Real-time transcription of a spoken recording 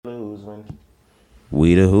happens when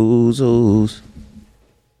we the who's.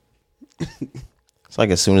 It's like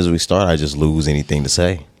as soon as we start, I just lose anything to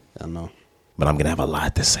say. I know. But I'm going to have a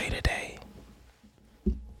lot to say today.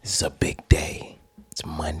 This is a big day. It's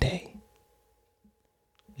Monday.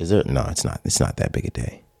 Is there? No, it's not. It's not that big a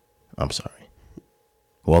day. I'm sorry.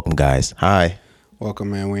 Welcome, guys. Hi.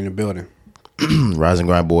 Welcome, man. We in the building. Rise and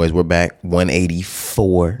Grind boys. We're back.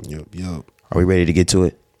 184. Yup. Are we ready to get to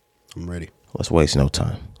it? I'm ready. Let's waste no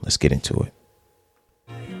time. Let's get into it.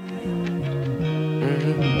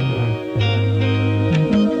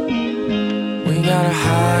 We got a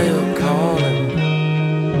higher calling.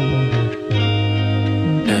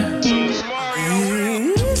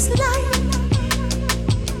 This life,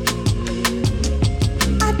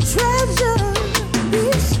 I treasure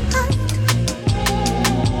this height.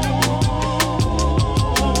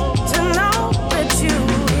 To know that you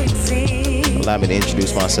exist. Allow me to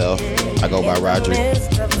introduce myself. I go by Roderick.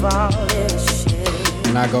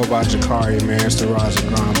 And I go by Jakari, man. It's the Rise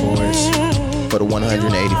and Grind boys. For the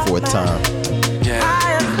 184th time.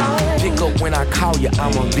 Yeah. Pick up when I call you.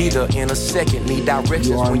 I'm a leader in a second. Need directions.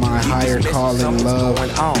 You are when my you leave higher this message, calling, something's love.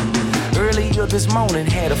 going on. Earlier this morning,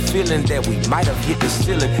 had a feeling that we might have hit the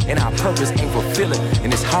ceiling, and our purpose ain't fulfilling in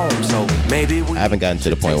this home. So maybe we. I haven't gotten to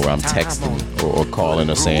the point where I'm texting or calling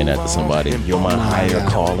or saying that to somebody. You're my higher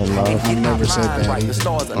calling, love. I've never said that Right, the either.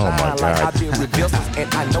 stars Oh my align like God. I've been revealed,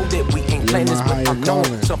 and I know that we ain't playing this, my but higher I'm knowing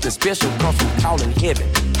calling. something special comes from calling heaven.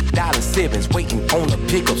 Dialing sevens, waiting on a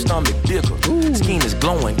pickup, stomach bigger. Skin is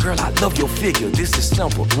glowing, girl, I love your figure. This is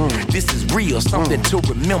simple, this is real, something to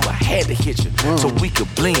remember. Had to hit you, so we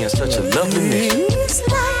could blend such a lovely mission. This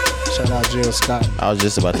life, Shout out Jill Scott. I was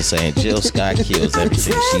just about to say, and Jill Scott kills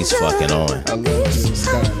everything she's fucking on. I love Jill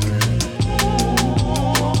Scott, man.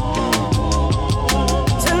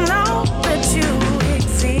 to know that you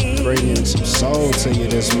exist. Bringing some soul to you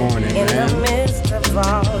this morning, In the man. midst of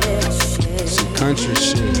all this shit. Some country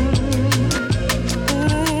shit.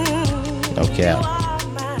 No cap.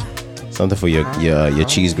 Something for your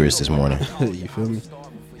cheese grits this morning. You feel me?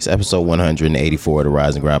 It's episode 184 of the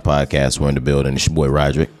Rise and Grind podcast. We're in the building. It's your boy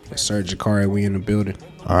Roderick. Yes, sir, Jakari, we in the building.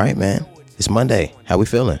 All right, man. It's Monday. How we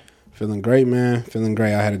feeling? Feeling great, man. Feeling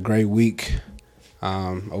great. I had a great week.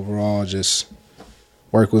 Overall, just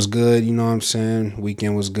work was good. You know what I'm saying?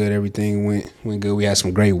 Weekend was good. Everything went good. We had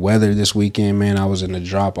some great weather this weekend, man. I was in the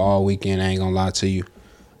drop all weekend. I ain't gonna lie to you.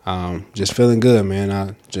 Just feeling good, man.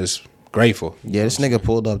 I just grateful. Yeah, this nigga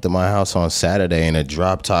pulled up to my house on Saturday in a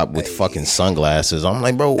drop top with fucking sunglasses. I'm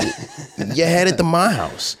like, bro, you headed to my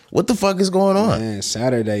house. What the fuck is going on? Man,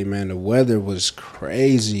 Saturday, man, the weather was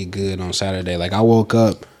crazy good on Saturday. Like, I woke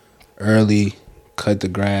up early, cut the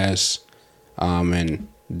grass, and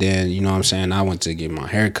then, you know what I'm saying, I went to get my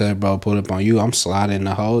hair cut, bro, pulled up on you. I'm sliding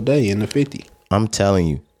the whole day in the 50. I'm telling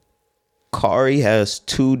you, Kari has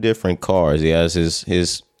two different cars. He has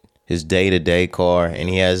his day-to-day car, and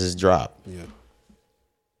he has his drop. Yeah.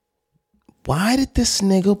 Why did this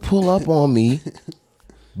nigga pull up on me?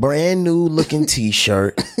 Brand new looking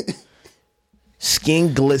t-shirt,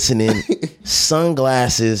 skin glistening,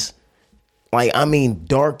 sunglasses, like, I mean,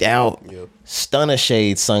 darked out, Yep. stunner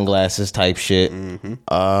shade sunglasses type shit. In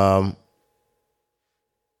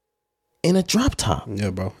a drop top.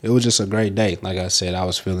 Yeah, bro. It was just a great day. Like I said, I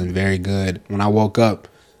was feeling very good. When I woke up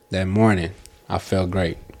that morning, I felt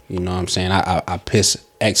great. You know what I'm saying? I piss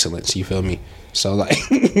excellence. You feel me? So, like,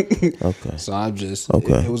 Okay. so I'm just,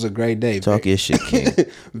 Okay. it was a great day. Talk your shit, King.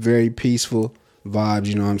 Very peaceful vibes,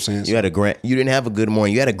 you know what I'm saying? You didn't have a good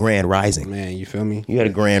morning. You had a grand rising. Man, you feel me? You had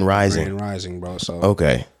a grand rising. Grand rising, bro. So,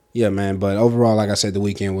 Okay. yeah, man. But overall, like I said, the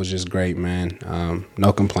weekend was just great, man.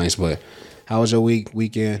 No complaints. But how was your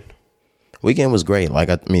weekend? Weekend was great.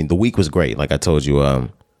 The week was great. Like I told you,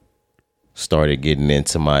 started getting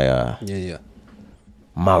into my Yeah.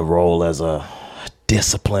 my role as a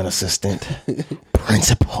discipline assistant,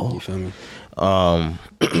 principal. You feel me?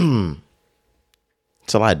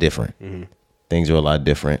 It's a lot different. Things are a lot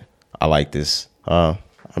different. I like this. I'm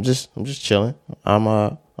just chilling.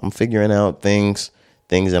 I'm figuring out things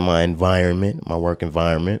in my environment, my work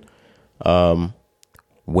environment,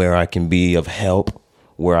 where I can be of help,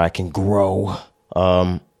 where I can grow.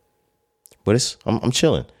 But I'm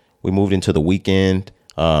chilling. We moved into the weekend.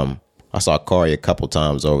 I saw Kari a couple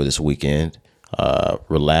times over this weekend.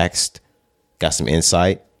 Relaxed, got some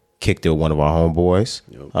insight, kicked it with one of our homeboys.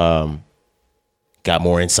 Yep. Got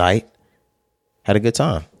more insight, had a good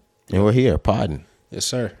time. And we're here, podding. Yes,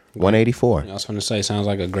 sir. 184. I was going to say, sounds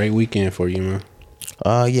like a great weekend for you, man.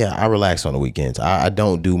 Yeah, I relax on the weekends. I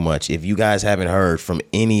don't do much. If you guys haven't heard from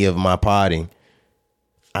any of my podding,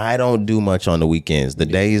 I don't do much on the weekends. The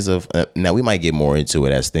days of now we might get more into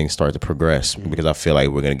it as things start to progress because I feel like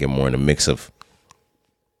we're gonna get more in the mix of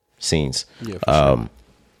scenes. Yeah, for sure.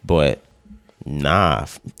 But nah,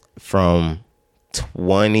 from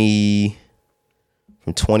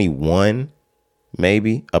 21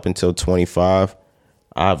 maybe up until 25,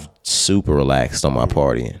 I've super relaxed on my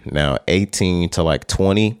partying. Now 18 to like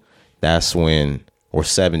 20, that's when, or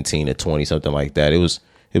 17 to 20, something like that. It was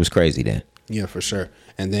crazy then. Yeah, for sure.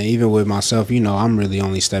 And then even with myself, I'm really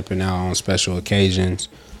only stepping out on special occasions,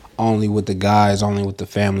 only with the guys, only with the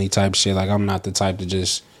family type shit. Like, I'm not the type to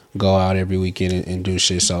just go out every weekend and do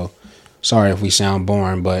shit. So, sorry if we sound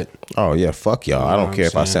boring, but Oh yeah, fuck y'all. I don't care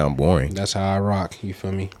if I sound boring. that's how I rock. You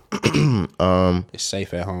feel me? It's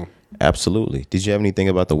safe at home. Absolutely. Did you have anything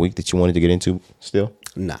about the week that you wanted to get into still?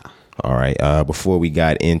 Nah. All right. Before we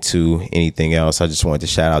got into anything else, I just wanted to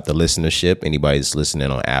shout out the listenership. Anybody that's listening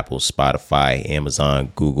on Apple, Spotify,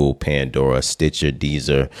 Amazon, Google, Pandora, Stitcher,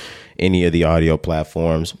 Deezer, any of the audio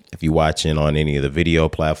platforms. If you're watching on any of the video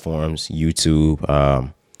platforms, YouTube,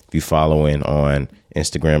 if you're following on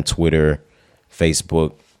Instagram, Twitter,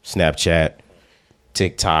 Facebook, Snapchat,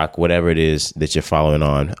 TikTok, whatever it is that you're following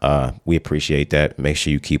on, we appreciate that. Make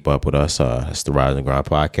sure you keep up with us. It's the Rise and Grind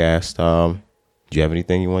podcast. Do you have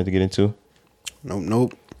anything you wanted to get into?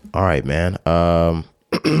 Nope. All right, man. Where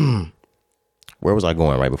was I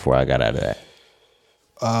going right before I got out of that?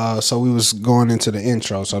 So we was going into the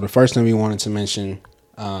intro. So the first thing we wanted to mention,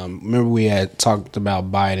 remember we had talked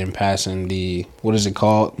about Biden passing the, what is it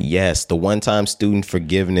called? Yes, the one-time student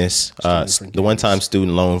forgiveness, the one-time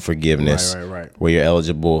student loan forgiveness, Right. where you're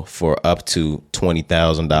eligible for up to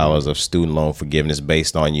 $20,000 of student loan forgiveness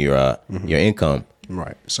based on your income.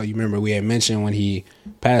 Right. So you remember we had mentioned when he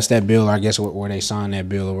passed that bill, I guess where they signed that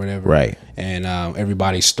bill or whatever. Right. And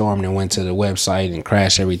everybody stormed and went to the website and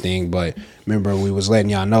crashed everything. But remember, we was letting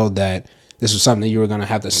y'all know that this was something that you were going to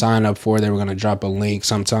have to sign up for. They were going to drop a link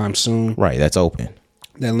sometime soon. Right, that's open.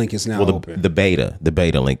 That link is now Well, open. the beta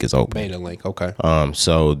link is open. Beta link. Okay.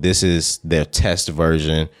 So this is their test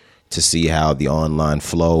version to see how the online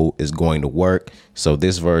flow is going to work. So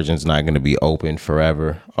this version is not going to be open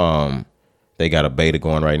forever. They got a beta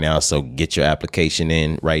going right now, so get your application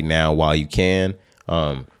in right now while you can.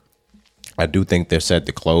 I do think they're set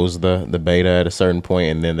to close the beta at a certain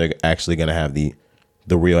point, and then they're actually going to have the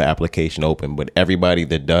real application open. But everybody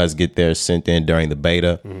that does get theirs sent in during the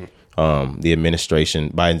beta,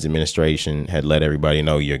 Biden's administration had let everybody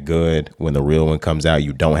know you're good. When the real one comes out,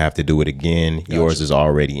 you don't have to do it again. Gotcha. Yours is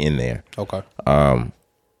already in there. Okay. I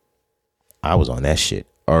was on that shit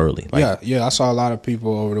early. Yeah. I saw a lot of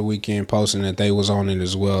people over the weekend posting that they was on it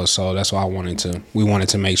as well. So that's why we wanted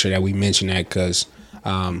to make sure that we mention that because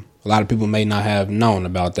a lot of people may not have known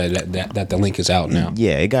about that the link is out now.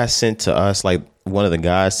 Yeah, it got sent to us. Like one of the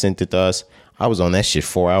guys sent it to us. I was on that shit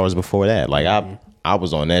 4 hours before that. Like I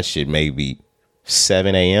was on that shit maybe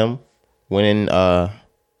 7 a.m. when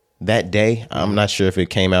that day. I'm not sure if it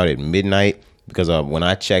came out at midnight because when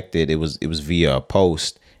I checked it was via a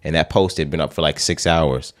post. And that post had been up for like 6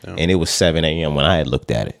 hours. Damn. And it was 7 a.m. when I had looked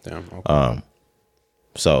at it. Damn, okay.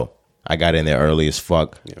 So I got in there early as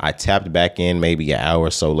fuck. Yeah. I tapped back in maybe an hour or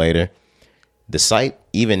so later. The site,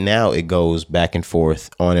 even now, it goes back and forth,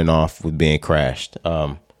 on and off with being crashed.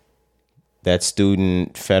 That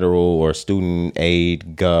student federal or student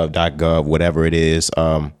aid gov.gov, whatever it is,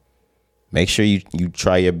 make sure you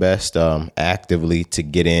try your best actively to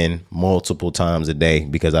get in multiple times a day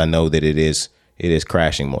because I know that it is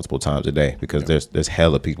crashing multiple times a day because there's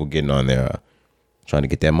hella people getting on there trying to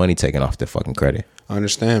get that money taken off their fucking credit. I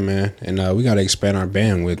understand, man. And we got to expand our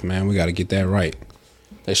bandwidth, man. We got to get that right.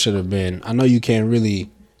 That should have been. I know you can't really,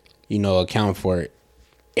 account for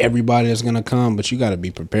everybody that's going to come, but you got to be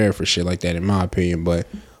prepared for shit like that, in my opinion. But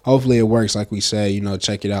hopefully it works like we say,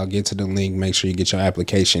 check it out, get to the link, make sure you get your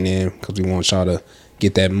application in because we want y'all to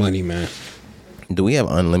get that money, man. Do we have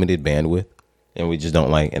unlimited bandwidth and we just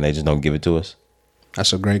don't and they just don't give it to us?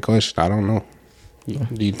 That's a great question. I don't know.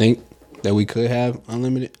 Do you think that we could have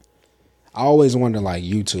unlimited? I always wonder,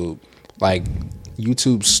 YouTube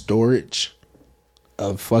storage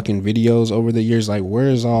of fucking videos over the years. Where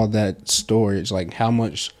is all that storage? How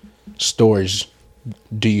much storage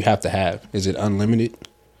do you have to have? Is it unlimited?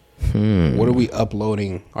 What are we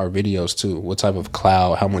uploading our videos to? What type of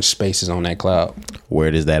cloud? How much space is on that cloud? Where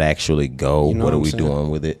does that actually go? What are we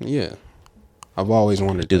doing with it? Yeah. I've always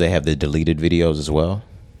wondered. Do they have the deleted videos as well?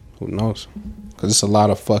 Who knows? Because it's a lot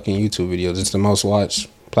of fucking YouTube videos. It's the most watched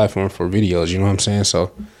platform for videos. You know what I'm saying?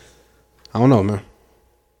 So, I don't know, man.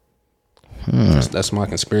 That's my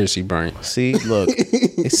conspiracy brain. See, look,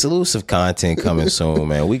 exclusive content coming soon,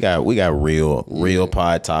 man. We got real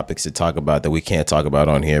pod topics to talk about that we can't talk about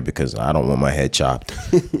on here because I don't want my head chopped,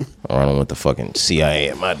 or I don't want the fucking CIA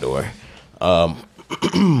at my door.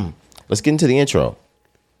 Let's get into the intro.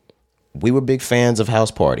 We were big fans of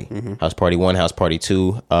House Party, House Party 1, House Party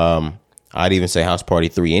 2. I'd even say House Party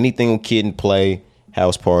 3. Anything with Kid and Play,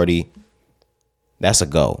 House Party, that's a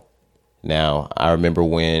go. Now, I remember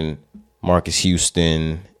when Marcus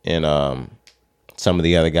Houston and some of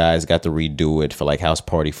the other guys got to redo it for like House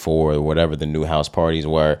Party 4 or whatever the new house parties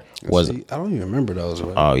were. I don't even remember those.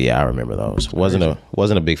 Right? Oh yeah, I remember those. Wasn't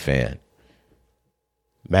a big fan.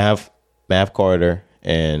 Mav Carter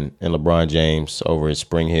and LeBron James over at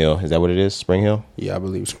Spring Hill. Is that what it is? Spring Hill? Yeah, I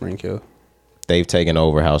believe Spring Hill. They've taken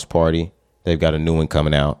over House Party. They've got a new one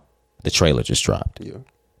coming out. The trailer just dropped. Yeah.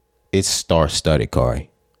 It's star-studded, Kari.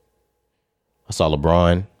 I saw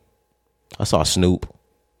LeBron. I saw Snoop.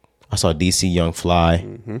 I saw DC Young Fly.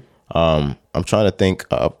 I'm trying to think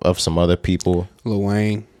of some other people. Lil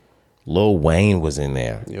Wayne. Lil Wayne was in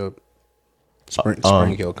there. Yep.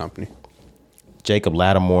 Spring Hill Company. Jacob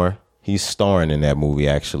Lattimore. He's starring in that movie,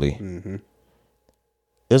 actually.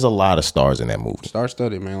 There's a lot of stars in that movie.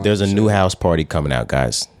 Star-studded, man. Like There's a new House Party coming out,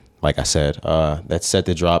 guys. Like I said, that's set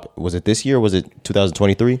to drop. Was it this year or was it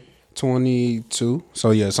 2023? 22.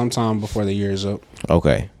 So, yeah, sometime before the year is up.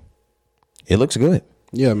 Okay. It looks good.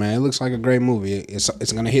 Yeah, man, it looks like a great movie. It's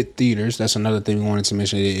going to hit theaters. That's another thing we wanted to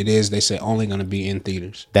mention. It is, they say, only going to be in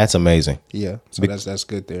theaters. That's amazing. Yeah, so that's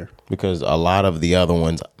good there. Because a lot of the other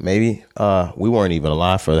ones, maybe we weren't even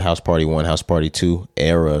alive for the House Party 1, House Party 2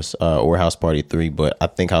 eras, or House Party 3, but I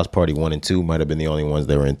think House Party 1 and 2 might have been the only ones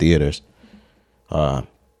that were in theaters.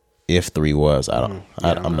 If 3 was,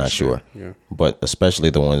 I'm not sure. Yeah. But especially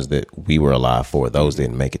the ones that we were alive for, those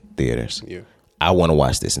didn't make it to theaters. Yeah. I want to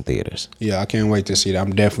watch this in theaters. Yeah, I can't wait to see that.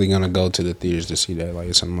 I'm definitely going to go to the theaters to see that. Like,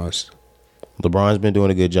 it's a must. LeBron's been doing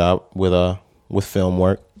a good job with film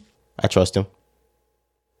work. I trust him.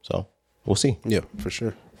 So, we'll see. Yeah, for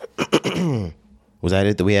sure. Was that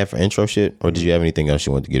it that we had for intro shit? Or did you have anything else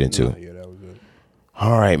you wanted to get into? Yeah, that was good.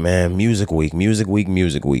 All right, man. Music week. NBA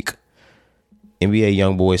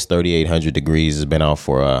YoungBoy's 3800 Degrees has been out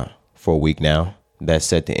for a week now. That's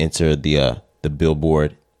set to enter the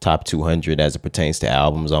Billboard Top 200 as it pertains to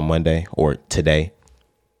albums on Monday or today.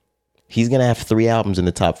 He's going to have 3 albums in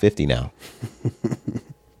the top 50 now.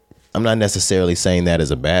 I'm not necessarily saying that as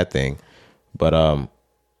a bad thing, but I'm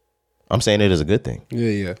saying it as a good thing.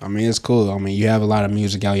 Yeah. I mean, it's cool. I mean, you have a lot of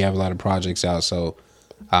music out. You have a lot of projects out. So,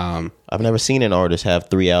 I've never seen an artist have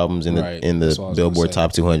 3 albums in the Billboard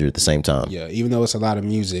Top 200 at the same time. Yeah, even though it's a lot of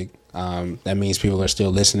music, that means people are still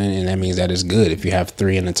listening, and that means that it's good if you have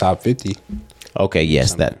 3 in the top 50. Okay,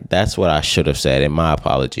 yes, that's what I should have said, and my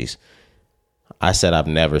apologies. I said I've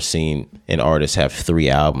never seen an artist have 3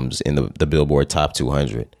 albums in the Billboard Top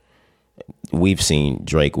 200. We've seen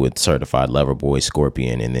Drake with Certified Lover Boy,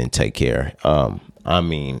 Scorpion, and then Take Care. I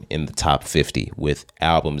mean, in the top 50 with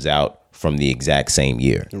albums out from the exact same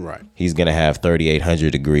year. Right. He's going to have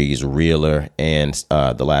 3800 Degrees, Realer, and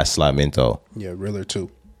The Last Slimento. Yeah, Realer 2.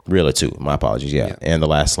 Realer 2, my apologies, yeah. And The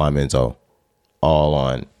Last Slimento, all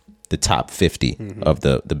on the top 50 of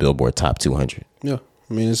the Billboard Top 200. Yeah,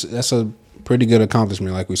 I mean, that's a pretty good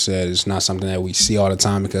accomplishment. Like we said, it's not something that we see all the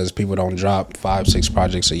time because people don't drop 5-6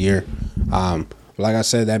 projects a year. Like I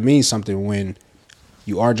said, that means something when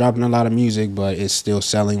you are dropping a lot of music, but it's still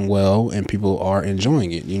selling well and people are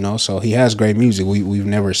enjoying it, you know? So he has great music. We've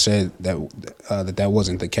never said that that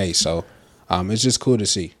wasn't the case. So it's just cool to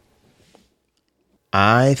see.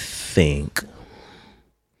 I think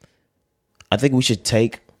we should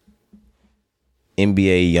take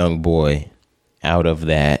NBA YoungBoy out of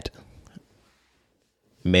that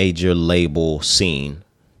major label scene,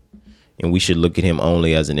 and we should look at him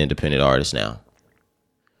only as an independent artist now.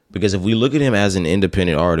 Because if we look at him as an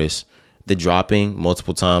independent artist, the dropping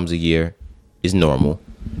multiple times a year is normal,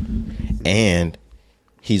 and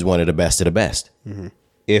he's one of the best of the best.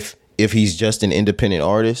 If he's just an independent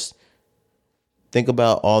artist, think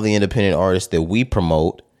about all the independent artists that we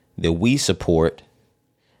promote, that we support.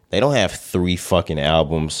 They don't have 3 fucking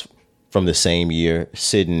albums from the same year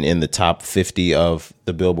sitting in the top 50 of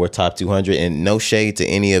the Billboard Top 200. And no shade to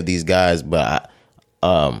any of these guys, but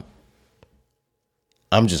I'm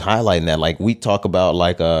just highlighting that. Like, we talk about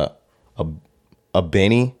like a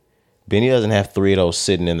Benny. Benny doesn't have 3 of those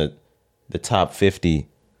sitting in the top 50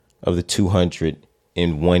 of the 200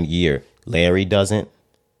 in 1 year. Larry doesn't.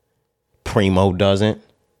 Primo doesn't.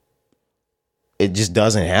 It just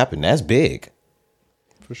doesn't happen. That's big.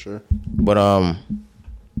 For sure. But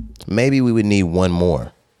maybe we would need one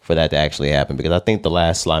more. for that to actually happen, because I think the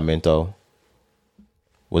last Slimento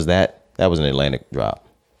was that was an Atlantic drop.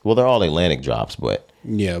 Well, they're all Atlantic drops, but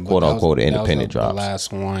Yeah, but quote unquote that was independent the drops.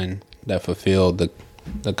 last one that fulfilled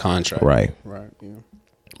the contract. Right. Right. Yeah.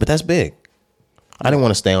 But that's big. I didn't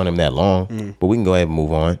want to stay on him that long, but we can go ahead and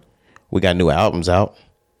move on. We got new albums out.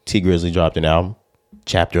 T Grizzly dropped an album,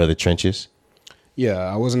 Chapter of the Trenches. Yeah,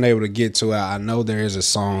 I wasn't able to get to it. I know there is a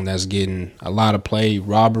song that's getting a lot of play,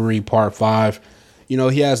 Robbery Part 5. You know,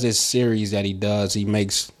 he has this series that he does. He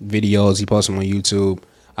makes videos. He posts them on YouTube.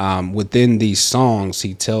 Within these songs,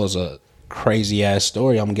 he tells a crazy-ass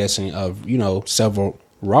story, I'm guessing, of, you know, several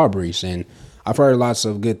robberies. And I've heard lots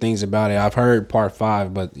of good things about it. I've heard Part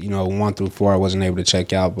 5, but, you know, 1 through 4 I wasn't able to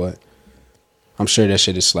check out. But I'm sure that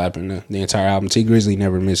shit is slapping the entire album. T Grizzly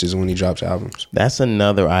never misses when he drops albums. That's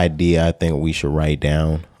another idea I think we should write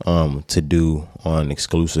down to do on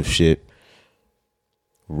exclusive shit.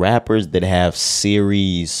 Rappers that have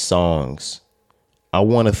series songs. I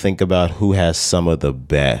want to think about who has some of the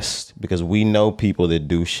best, because we know people that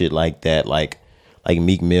do shit like that. Like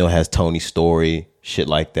Meek Mill has Tony Story, shit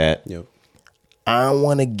like that. Yep. I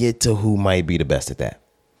want to get to who might be the best at that.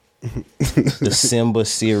 The Simba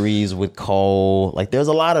series with Cole, like there's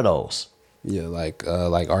a lot of those. Yeah, like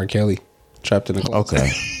R. Kelly, Trapped in the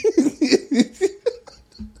Closet.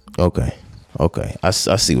 Okay. I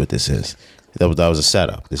see what this is. That was a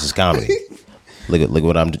setup. This is comedy. Look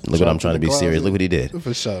what I'm trying to be serious. Look what he did.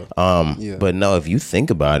 For sure. Yeah. But no, if you think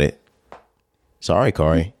about it, sorry,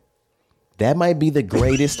 Corey, that might be the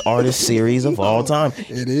greatest artist series of all time.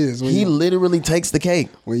 It is. He literally takes the cake.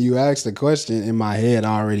 When you asked the question, in my head,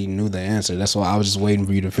 I already knew the answer. That's why I was just waiting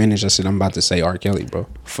for you to finish. I said, I'm about to say R. Kelly, bro.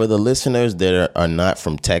 For the listeners that are not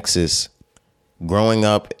from Texas, growing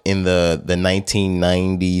up in the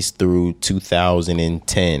 1990s through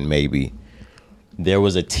 2010, maybe, there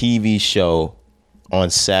was a TV show on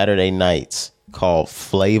Saturday nights called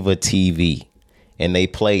Flavor TV, and they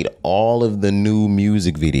played all of the new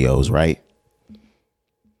music videos, right?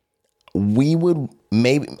 We would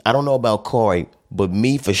maybe, I don't know about Corey, but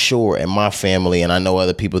me for sure, and my family, and I know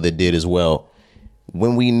other people that did as well,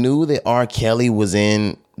 when we knew that R. Kelly was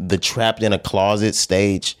in the Trapped in a Closet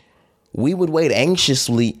stage, we would wait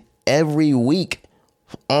anxiously every week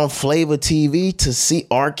on Flavor TV to see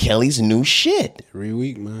R. Kelly's new shit. Every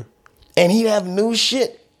week, man. And he'd have new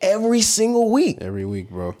shit every single week. Every week,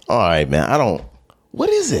 bro. All right, man. What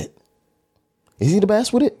is it? Is he the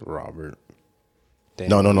best with it? Robert. Damn.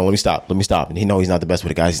 No. Let me stop. And he's not the best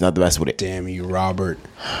with it, guys. He's not the best with it. Damn you, Robert.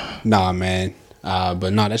 Nah, man.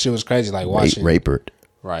 But no, that shit was crazy. Like watching. Rapert.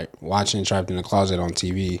 Right. Watching Trapped in the Closet on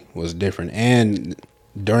TV was different. And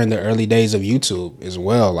during the early days of YouTube as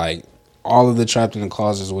well. Like all of the Trapped in the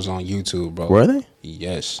Closets was on YouTube, bro. Were they?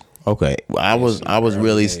 Yes. Okay. I was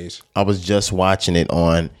just watching it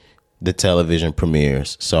on the television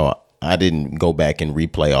premieres, so I didn't go back and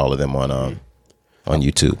replay all of them on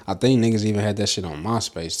YouTube. I think niggas even had that shit on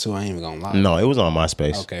MySpace too. I ain't even gonna lie. No, it was on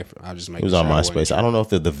MySpace. Okay, I'll just make it was on MySpace. I don't know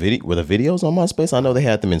if were the videos on MySpace. I know they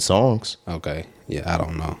had them in songs. Okay, yeah, I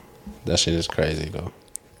don't know. That shit is crazy though.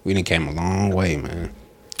 We done came a long way, man.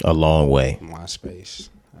 A long way. MySpace,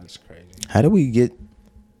 that's crazy. How did we get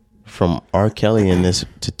from R. Kelly in this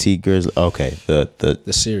to T Grizzly? Okay, the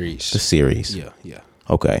series. The series. Yeah.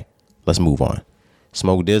 Okay, let's move on.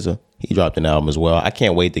 Smoke DZA, he dropped an album as well. I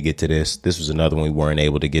can't wait to get to this. This was another one we weren't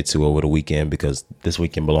able to get to over the weekend because this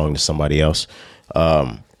weekend belonged to somebody else.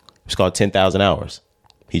 It's called 10,000 Hours.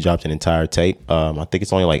 He dropped an entire tape. I think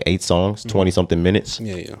it's only like 8 songs, 20 something minutes.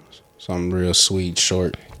 Yeah. Something real sweet,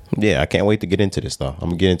 short. Yeah, I can't wait to get into this though. I'm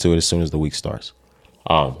gonna get into it as soon as the week starts.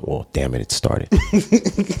 Well, damn it started.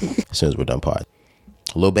 As soon as we're done pod.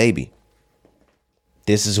 Lil Baby.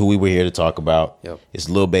 This is who we were here to talk about. Yep. It's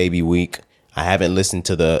Lil Baby week. I haven't listened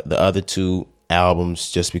to the other 2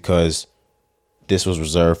 albums just because this was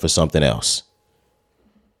reserved for something else.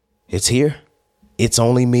 It's here. It's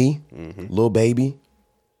Only Me. Lil Baby.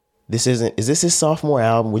 Is this his sophomore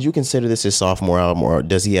album? Would you consider this his sophomore album, or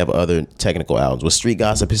does he have other technical albums? Was Street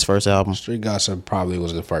Gossip his first album? Street Gossip probably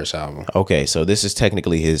was the first album. Okay, so this is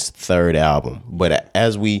technically his 3rd album. But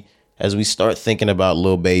as we start thinking about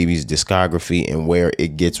Lil Baby's discography and where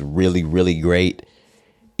it gets really, really great,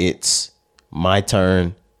 it's My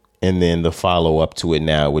Turn and then the follow-up to it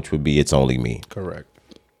now, which would be It's Only Me. Correct.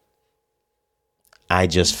 I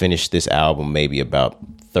just finished this album maybe about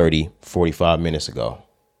 30, 45 minutes ago.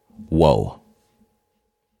 Whoa.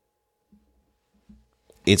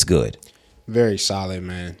 It's good. Very solid,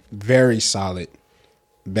 man. Very solid.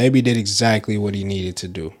 Baby did exactly what he needed to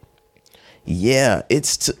do. Yeah,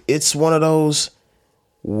 it's one of those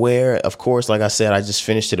where, of course, like I said, I just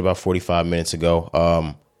finished it about 45 minutes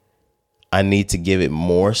ago. I need to give it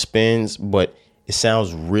more spins, but it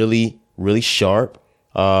sounds really, really sharp,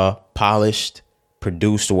 polished,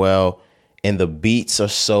 produced well, and the beats are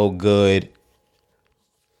so good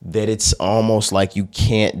that it's almost like you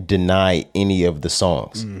can't deny any of the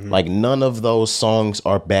songs. Like none of those songs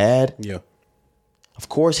are bad. Yeah. Of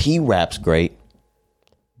course, he raps great,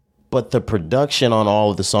 but the production on all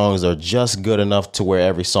of the songs are just good enough to where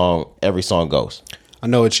every song goes. I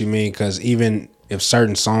know what you mean, because even if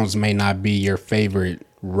certain songs may not be your favorite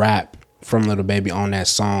rap from Lil Baby on that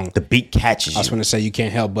song, The beat catches I was you. going to say you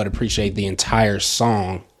can't help but appreciate the entire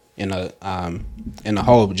song in a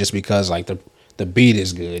whole, just because like the beat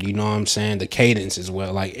is good. You know what I'm saying? The cadence as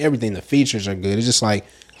well. Like everything, the features are good. It's just like,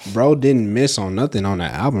 bro didn't miss on nothing on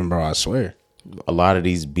that album, bro. I swear. A lot of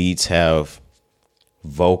these beats have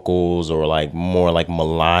vocals or like more like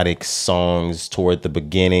melodic songs toward the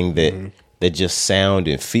beginning that just sound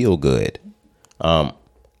and feel good.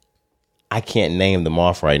 I can't name them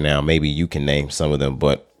off right now. Maybe you can name some of them,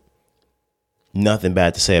 but nothing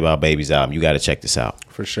bad to say about Baby's album. You got to check this out.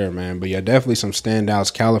 For sure, man. But yeah, definitely some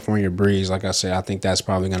standouts. California Breeze, like I said, I think that's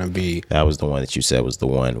probably going to be, That was the one that you said was the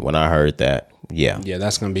one. When I heard that, yeah.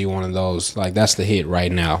 that's going to be one of those. Like, that's the hit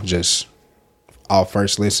right now. Just off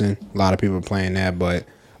first listen. A lot of people are playing that, but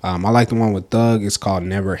I like the one with Thug. It's called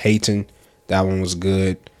Never Hatin'. That one was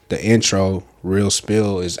good. The intro, Real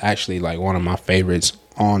Spill, is actually like one of my favorites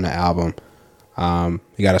on the album.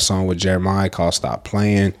 You got a song with Jeremiah called Stop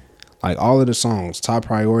Playing. Like all of the songs, Top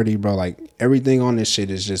Priority, bro. Like everything on this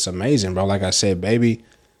shit is just amazing, bro. Like I said, Baby,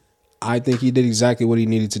 I think he did exactly what he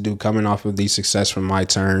needed to do coming off of the success from My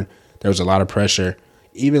Turn. There was a lot of pressure.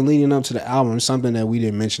 Even leading up to the album, something that we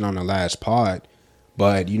didn't mention on the last pod.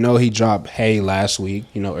 But, you know, he dropped Hey last week,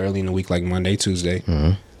 you know, early in the week, like Monday, Tuesday.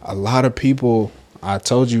 A lot of people, I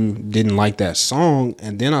told you, didn't like that song.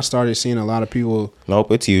 And then I started seeing a lot of people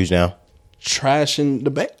Nope, it's huge now. trashing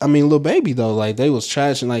Lil Baby, though. Like, they was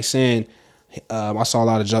trashing, like saying, I saw a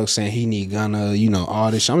lot of jokes saying he need Gunna, you know, all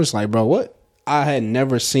this. I'm just like, bro, what? I had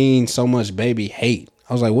never seen so much Baby hate.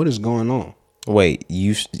 I was like, what is going on? Wait,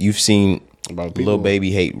 you've seen Bro, Lil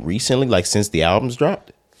Baby hate recently, like since the album's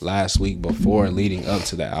dropped? Last week before leading up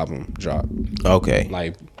to the album drop. Okay.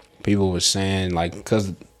 Like, people were saying, like,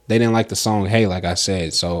 because they didn't like the song Hey, like I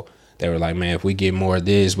said. So they were like, man, if we get more of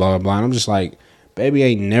this, blah, blah, blah. And I'm just like, Baby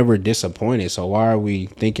ain't never disappointed. So why are we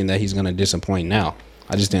thinking that he's going to disappoint now?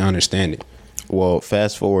 I just didn't understand it. Well,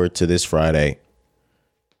 fast forward to this Friday.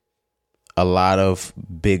 A lot of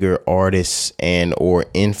bigger artists and or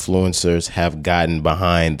influencers have gotten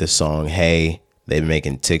behind the song Hey. They're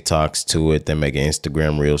making TikToks to it. They're making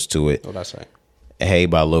Instagram reels to it. What did I say? Hey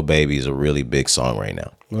by Lil Baby is a really big song right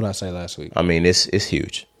now. What did I say last week? I mean, it's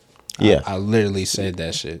huge. Yeah. I literally said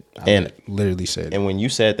that shit. And- literally said it. And when you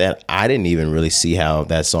said that, I didn't even really see how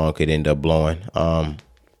that song could end up blowing.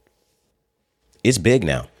 It's big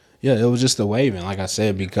now. Yeah, it was just the waving, like I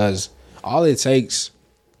said, because all it takes,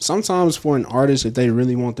 sometimes for an artist, if they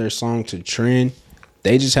really want their song to trend,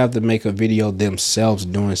 they just have to make a video themselves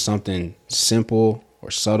doing something simple or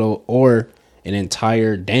subtle or an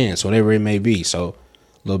entire dance, whatever it may be. So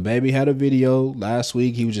Lil Baby had a video last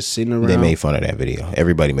week. He was just sitting around. They made fun of that video.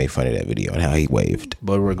 Everybody made fun of that video and how he waved.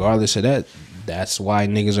 But regardless of that, that's why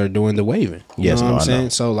niggas are doing the waving. You Yes, know no, what I'm I saying? know.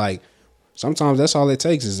 So like, sometimes that's all it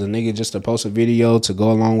takes is a nigga just to post a video to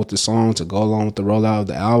go along with the song, to go along with the rollout of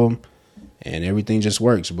the album, and everything just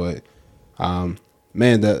works. But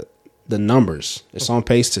man, the numbers, it's on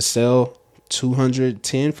pace to sell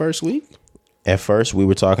 210 first week. At first, we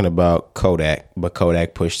were talking about Kodak, but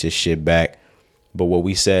Kodak pushed his shit back. But what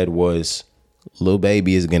we said was Lil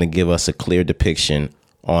Baby is going to give us a clear depiction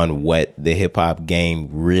on what the hip hop game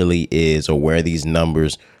really is, or where these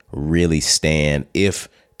numbers really stand. If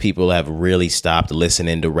people have really stopped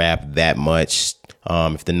listening to rap that much,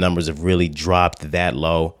 if the numbers have really dropped that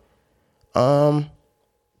low,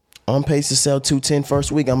 on pace to sell 210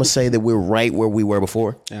 first week, I'm going to say that we're right where we were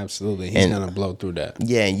before. Absolutely. He's And- going to blow through that.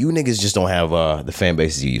 Yeah, and you niggas just don't have the fan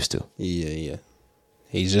bases you used to. Yeah.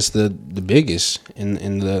 He's just the biggest in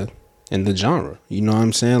the genre. You know what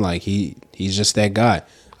I'm saying? Like he's just that guy.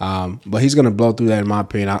 But he's gonna blow through that in my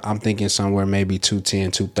opinion. I'm thinking somewhere maybe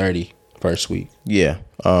 210, 230 first week. Yeah.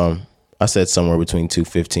 I said somewhere between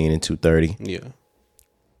 215 and 230. Yeah.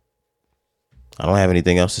 I don't have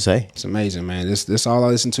anything else to say. It's amazing, man. This all I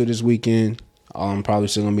listened to this weekend. I'm probably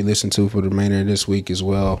still gonna be listening to for the remainder of this week as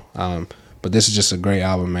well. But this is just a great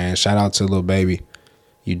album, man. Shout out to Lil Baby.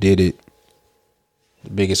 You did it. The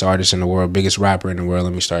biggest artist in the world, biggest rapper in the world.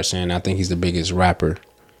 Let me start saying, I think he's the biggest rapper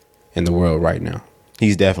in the world right now.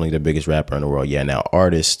 He's definitely the biggest rapper in the world. Yeah, now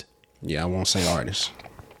artist, Yeah, I won't say artist.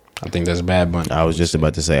 I think that's Bad Bunny. I was just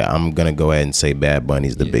about to say I'm gonna go ahead and say Bad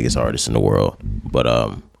Bunny's the biggest artist in the world, but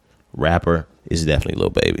rapper is definitely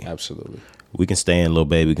Lil Baby. Absolutely. We can stay in Lil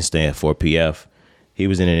Baby. We can stay in 4PF. He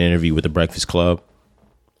was in an interview with the Breakfast Club.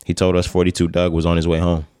 He told us 42 Doug was on his way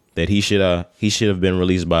home. That he should have been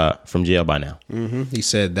released from jail by now. Mm-hmm. He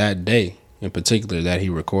said that day in particular that he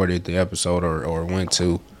recorded the episode or went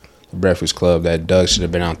to the Breakfast Club that Doug should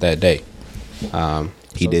have been out that day.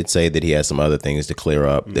 He did say that he has some other things to clear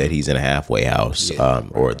up. That he's in a halfway house,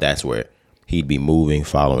 or that's where he'd be moving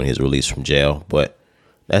following his release from jail. But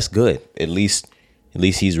that's good. At least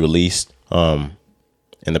he's released.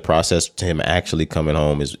 And the process to him actually coming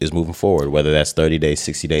home is moving forward, whether that's 30 days,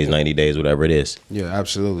 60 days, 90 days, whatever it is. Yeah,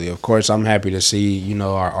 absolutely. Of course, I'm happy to see,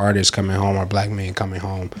 our artists coming home, our black men coming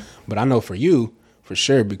home. But I know for you, for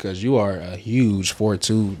sure, because you are a huge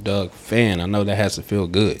 4-2 Doug fan, I know that has to feel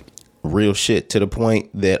good. Real shit, to the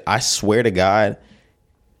point that I swear to God,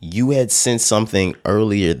 you had sent something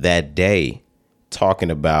earlier that day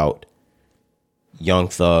talking about Young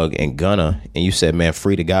Thug and Gunna, and you said, man,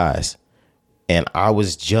 free the guys. And I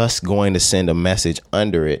was just going to send a message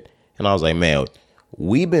under it. And I was like, man,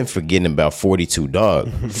 we've been forgetting about 42 Doug.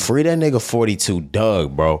 Free that nigga 42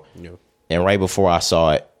 Doug, bro. Yep. And right before I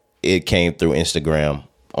saw it, it came through Instagram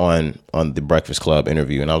on the Breakfast Club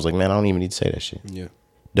interview. And I was like, man, I don't even need to say that shit. Yeah.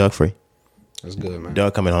 Doug free. That's good, man.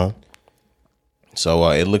 Doug coming home.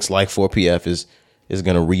 So it looks like 4PF is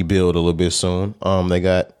going to rebuild a little bit soon. They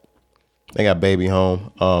got Baby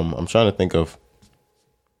home. I'm trying to think of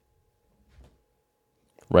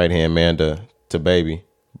right hand man to Baby,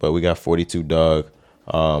 but we got 42 Doug.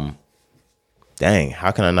 Dang,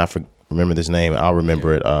 how can I not remember this name? I'll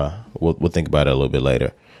remember it. We'll think about it a little bit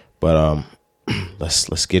later. But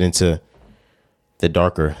let's get into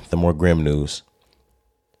the more grim news.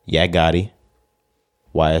 Yak Gotti,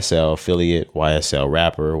 YSL affiliate, YSL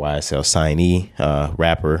rapper, YSL signee,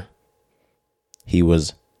 rapper. He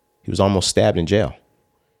was almost stabbed in jail.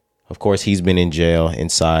 Of course, he's been in jail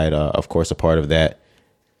inside. Of course, a part of that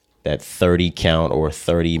 30 count or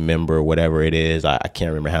 30 member, whatever it is. I can't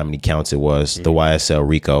remember how many counts it was. The YSL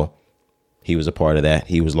RICO. He was a part of that.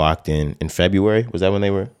 He was locked in February. Was that when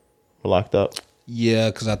they were locked up? Yeah,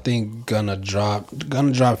 because I think Gunna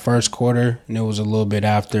dropped first quarter, and it was a little bit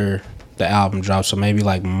after the album dropped, so maybe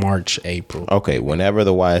like March, April. Okay, whenever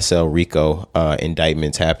the YSL RICO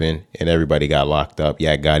indictments happened and everybody got locked up,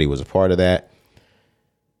 Yak Gotti was a part of that.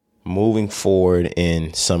 Moving forward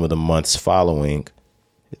in some of the months following,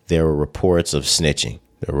 there were reports of snitching.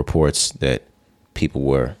 There were reports that people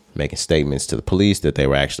were making statements to the police that they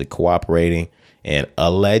were actually cooperating. And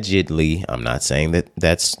allegedly, I'm not saying that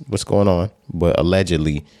that's what's going on, but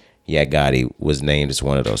allegedly, Yak Gotti was named as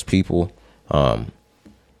one of those people. I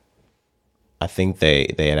think they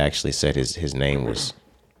had actually said his name was,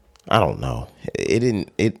 I don't know.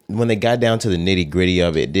 When they got down to the nitty gritty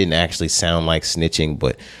of it, it didn't actually sound like snitching,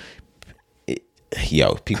 but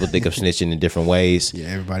people think of snitching in different ways. Yeah,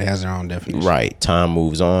 everybody has their own definition. Right. Time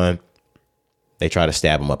moves on. They try to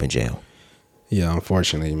stab him up in jail. Yeah,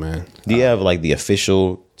 unfortunately, man. Do you have like the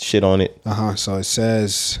official shit on it? So it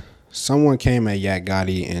says someone came at Yak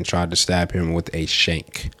Gotti and tried to stab him with a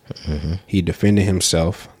shank. Mm-hmm. He defended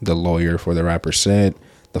himself. The lawyer for the rapper said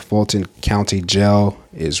the Fulton County Jail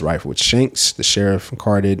is rife with shanks. The sheriff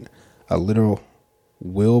carted a literal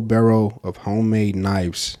wheelbarrow of homemade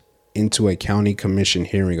knives into a county commission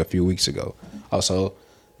hearing a few weeks ago. Also,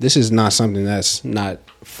 this is not something that's not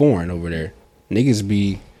foreign over there. Niggas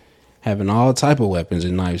be having all type of weapons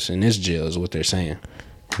and knives in this jail is what they're saying.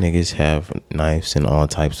 Niggas have knives and all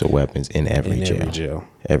types of weapons in every jail.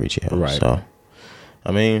 Every jail. Right. So,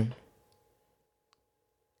 I mean,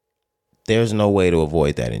 there's no way to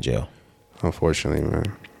avoid that in jail. Unfortunately,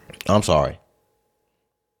 man. I'm sorry.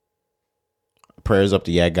 Prayers up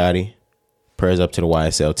to Yak Gotti. Prayers up to the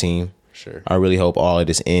YSL team. Sure. I really hope all of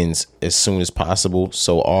this ends as soon as possible,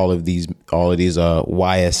 so all of these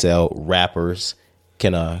YSL rappers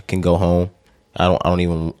can go home. I don't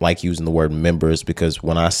even like using the word members, because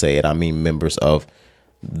when I say it, I mean members of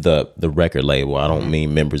the record label. I don't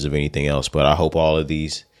mean members of anything else. But I hope all of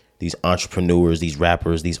these entrepreneurs, these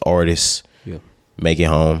rappers, these artists make it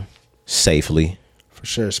home safely. For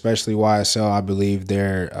sure, especially YSL. I believe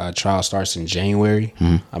their trial starts in January.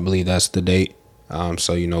 I believe that's the date.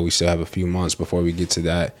 So, we still have a few months before we get to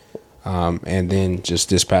that. And then just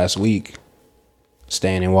this past week,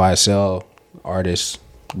 staying in YSL, artist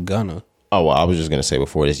Gunna. Oh, well, I was just going to say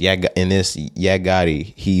before this, Yak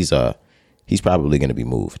Gotti, he's probably going to be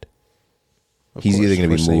moved. He's either going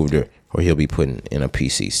to be moved or he'll be put in a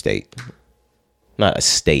PC state. Not a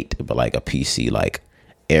state, but like a PC like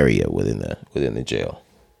area within the jail.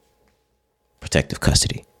 protective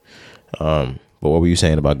custody. But what were you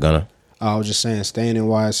saying about Gunna? I was just saying, staying in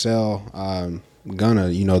YSL,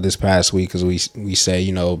 Gunna, this past week, because we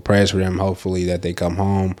say, prayers for them, hopefully that they come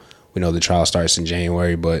home. We know the trial starts in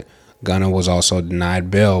January, but Gunna was also denied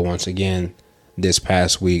bail once again this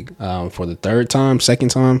past week for the second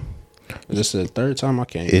time. Is this the third time? I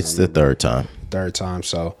can't. It's the third time. Third time.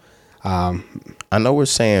 So I know we're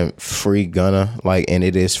saying free Gunna, and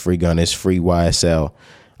it is free Gunna. It's free YSL.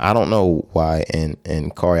 I don't know why.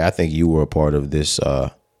 And Corey, I think you were a part of this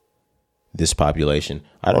this population.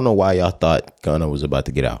 I don't know why y'all thought Gunna was about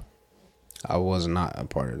to get out. I was not a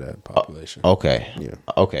part of that population. Okay. Yeah.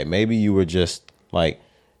 Okay. Maybe you were just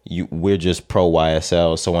we're just pro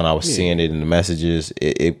YSL. So when I was seeing it in the messages,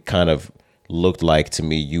 it kind of looked like to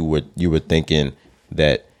me you were thinking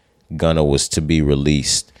that Gunna was to be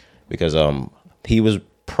released because he was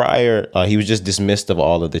just dismissed of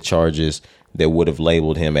all of the charges that would have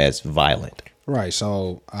labeled him as violent. Right.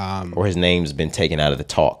 So or his name's been taken out of the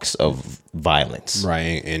talks of violence.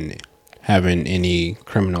 Right. And having any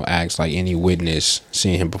criminal acts, like any witness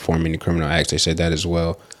seeing him perform any criminal acts, they said that as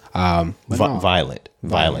well. Violent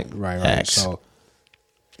right. acts. So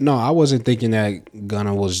no, I wasn't thinking that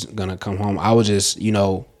Gunna was gonna come home. I was just,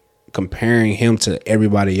 comparing him to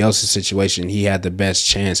everybody else's situation. He had the best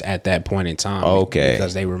chance at that point in time. Okay.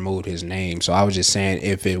 Because they removed his name. So I was just saying,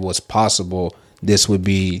 if it was possible, this would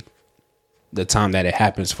be the time that it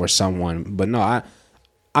happens for someone. But no, I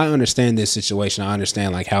understand this situation. I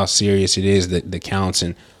understand how serious it is, the counts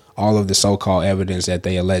and all of the so-called evidence that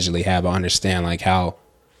they allegedly have. I understand how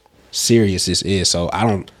serious this is. So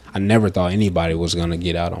I never thought anybody was going to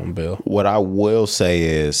get out on bail. What I will say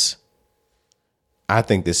is I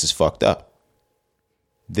think this is fucked up.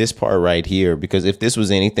 This part right here, because if this was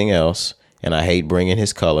anything else, and I hate bringing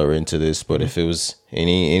his color into this, but if it was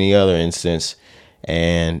any other instance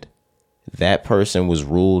and that person was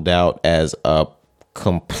ruled out as a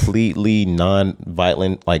completely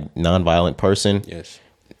non-violent person. Yes.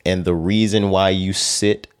 And the reason why you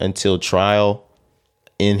sit until trial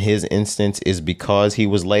in his instance is because he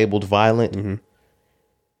was labeled violent.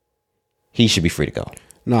 He should be free to go.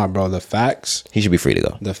 Nah, bro, the facts. He should be free to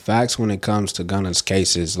go. The facts when it comes to Gunna's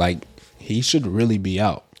cases, he should really be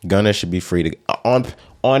out. Gunna should be free to on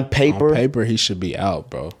paper. On paper, he should be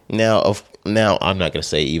out, bro. Now I'm not gonna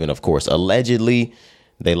say even, of course. Allegedly,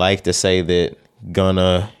 they like to say that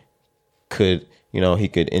Gunna could, he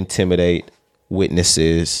could intimidate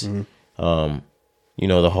witnesses. The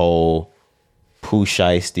whole poo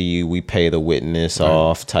shiesty, we pay the witness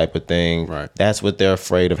off type of thing. Right. That's what they're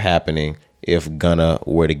afraid of happening if Gunna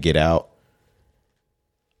were to get out.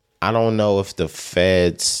 I don't know if the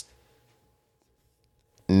feds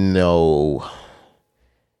know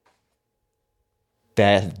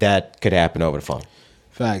that could happen over the phone.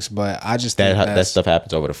 Facts, but I just think that stuff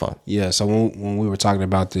happens over the phone. Yeah, so when we were talking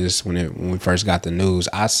about this, when we first got the news,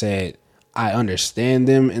 I said I understand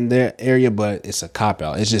them in their area, but it's a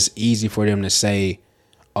cop-out. It's just easy for them to say,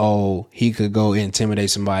 oh, he could go intimidate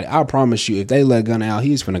somebody. I promise you, if they let Gunna out,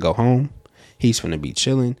 he's finna go home. He's finna be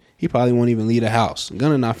chilling. He probably won't even leave the house.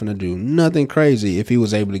 Gunna not finna do nothing crazy if he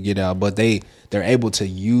was able to get out, but they're able to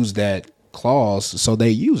use that clause, so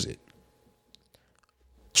they use it.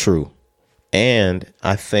 True. And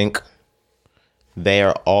I think they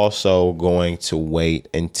are also going to wait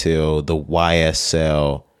until the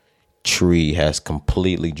YSL tree has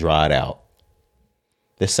completely dried out.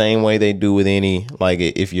 The same way they do with any,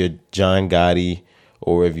 if you're John Gotti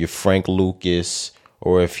or if you're Frank Lucas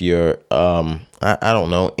or if you're, I don't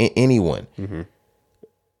know, anyone.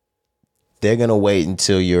 They're going to wait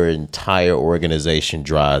until your entire organization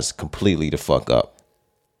dries completely the fuck up.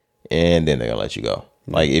 And then they're going to let you go.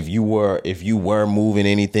 If you were moving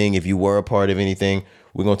anything, if you were a part of anything,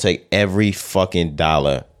 we're going to take every fucking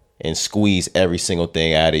dollar and squeeze every single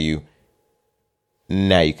thing out of you.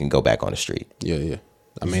 Now you can go back on the street. Yeah.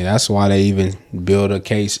 I mean, that's why they even build a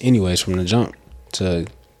case anyways from the jump, to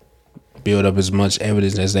build up as much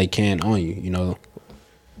evidence as they can on you,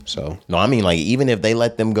 So no, I mean, even if they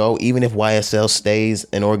let them go, even if YSL stays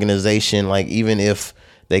an organization, even if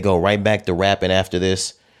they go right back to rapping after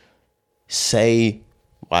this, say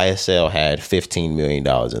YSL had $15 million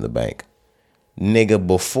in the bank. Nigga,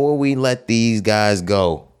 before we let these guys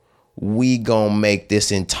go, we gonna make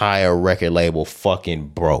this entire record label fucking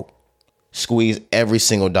broke. Squeeze every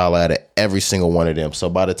single dollar out of every single one of them. So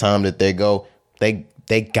by the time that they go, they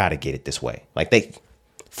gotta get it this way. They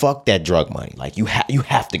fuck that drug money. You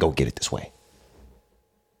have to go get it this way.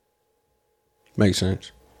 Makes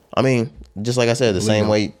sense. I mean, just like I said, the same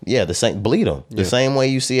way, the same bleed them. The same way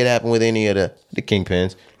you see it happen with any of the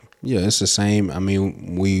kingpins. Yeah, it's the same. I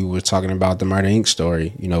mean, we were talking about the Murder Inc.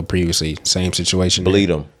 story, you know, previously. Same situation. Bleed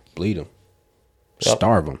them. Bleed them. Yep.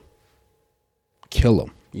 Starve them. Kill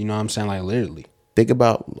them. You know what I'm saying? Like, literally. Think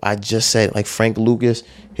about, I just said, like Frank Lucas,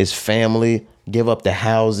 his family, give up the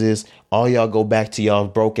houses. All y'all go back to y'all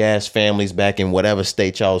broke ass families back in whatever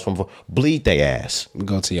state y'all was from. Bleed they ass.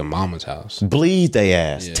 Go to your mama's house. Bleed they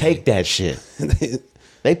ass. Yeah. Take that shit.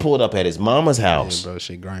 They pulled up at his mama's Yeah, house. bro,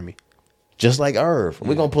 shit grimy. Just like Irv.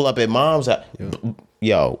 We're going to pull up at mom's house.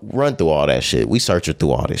 Yo, run through all that shit. We searching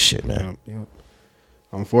through all this shit, man. Yep.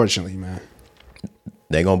 Unfortunately, man.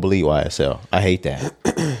 They going to bleed YSL. I hate that.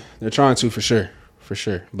 They're trying to, for sure. For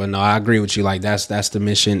sure. But no, I agree with you. Like, that's the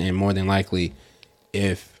mission. And more than likely,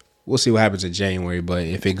 if we'll see what happens in January, but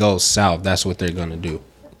if it goes south, that's what they're going to do.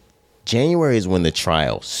 January is when the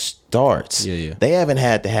trial starts. Yeah. They haven't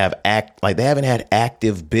had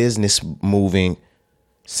active business moving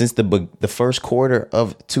since the first quarter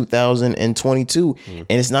of 2022. And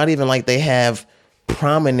it's not even like they have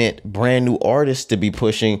prominent brand new artists to be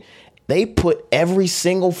pushing. They put every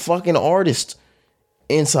single fucking artist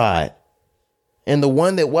inside. And the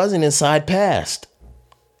one that wasn't inside passed.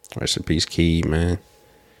 Rest in peace, Key, man.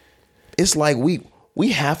 It's like we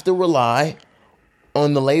have to rely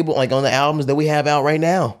on the label, like on the albums that we have out right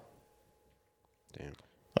now. Damn.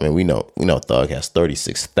 I mean, we know Thug has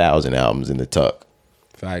 36,000 albums in the tuck.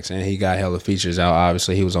 Facts. And he got hella features out.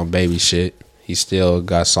 Obviously, he was on Baby Shit. He still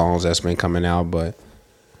got songs that's been coming out. But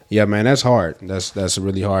yeah, man, that's hard. That's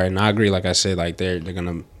really hard. And I agree, like I said, like they're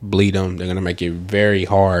gonna bleed them. They're gonna make it very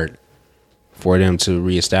hard for them to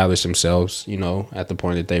reestablish themselves, you know, at the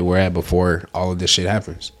point that they were at before all of this shit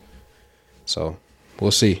happens. So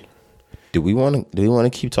we'll see. Do we want to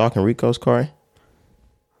keep talking Rico's, Corey?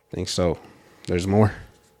 I think so. There's more.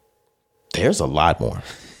 There's a lot more.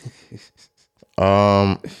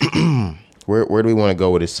 Where do we want to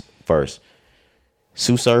go with this first?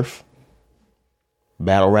 Sue Surf,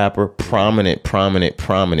 battle rapper, prominent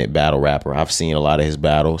battle rapper. I've seen a lot of his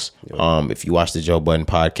battles. If you watch the Joe Budden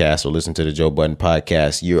podcast or listen to the Joe Budden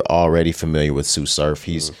podcast, you're already familiar with Sue Surf.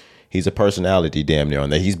 He's a personality damn near on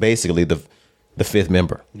there. He's basically the fifth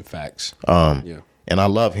member. Facts. And I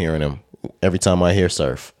love hearing him every time I hear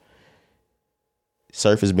Surf.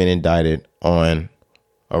 Surf has been indicted on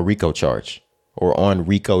a RICO charge or on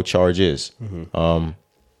RICO charges. I'm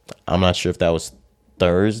not sure if that was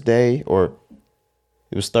Thursday or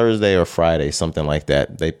it was Thursday or Friday, something like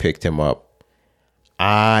that. They picked him up.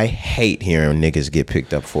 I hate hearing niggas get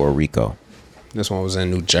picked up for a RICO. This one was in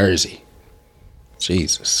New Jersey.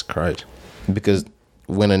 Jesus Christ. Because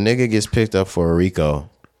when a nigga gets picked up for a RICO,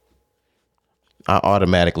 I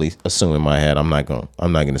automatically assume in my head I'm not gonna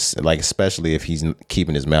like, especially if he's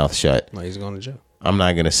keeping his mouth shut. Like he's going to jail. I'm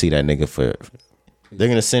not gonna see that nigga for. They're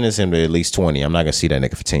gonna sentence him to at least 20. I'm not gonna see that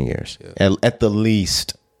nigga for 10 years at the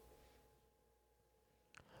least.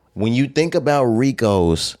 When you think about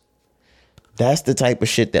RICOs, that's the type of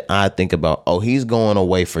shit that I think about. Oh, he's going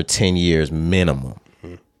away for 10 years minimum.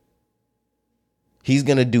 He's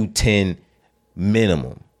gonna do 10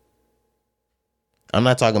 minimum. I'm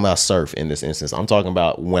not talking about Surf in this instance. I'm talking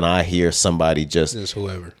about when I hear somebody just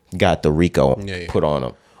whoever got the RICO put on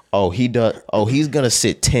him. Oh, he does. Oh, he's gonna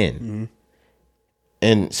sit 10.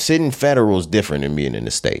 And sitting federal is different than being in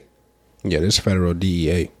the state. Yeah, this federal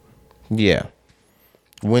DEA. Yeah.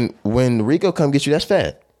 When RICO come get you, that's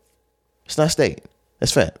fed. It's not state.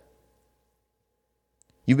 That's fed.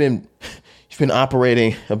 You've been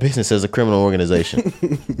operating a business as a criminal organization.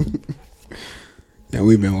 And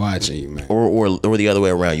we've been watching you, man. Or the other way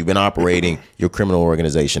around. You've been operating your criminal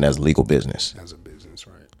organization as legal business. As a business,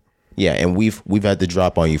 right? Yeah, and we've had to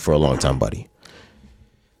drop on you for a long time, buddy.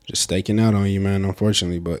 Just staking out on you, man,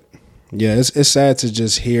 unfortunately. But yeah, it's sad to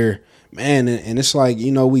just hear, man, and it's like,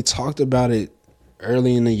 you know, we talked about it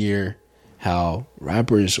early in the year, how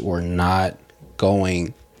rappers were not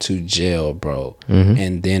going to jail, bro.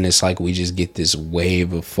 And then it's like we just get this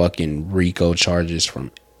wave of fucking RICO charges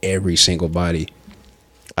from every single body.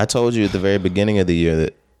 I told you at the very beginning of the year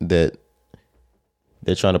that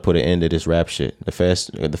they're trying to put an end to this rap shit. The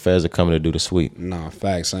feds are coming to do the sweep. Nah,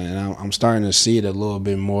 facts. And I'm starting to see it a little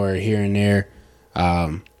bit more here and there.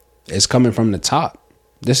 It's coming from the top.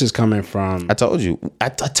 This is coming from... I told you. I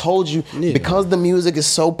told you. Yeah. Because the music is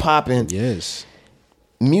so popping. Yes.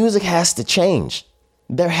 Music has to change.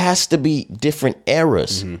 There has to be different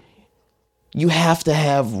eras. You have to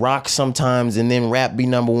have rock sometimes, and then rap be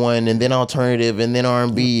number one, and then alternative, and then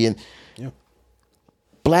R&B. And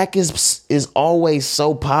Black is always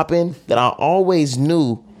so popping that I always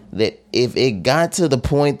knew that if it got to the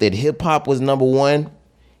point that hip hop was number one,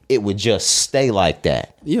 it would just stay like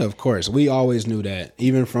that. Yeah, of course. We always knew that.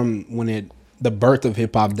 Even from the birth of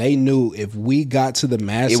hip hop, they knew if we got to the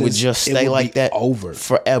masses, It would just stay would like be that over.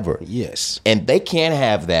 forever. Yes. And they can't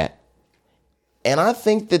have that. And I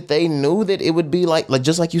think that they knew that it would be like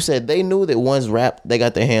just like you said, they knew that once they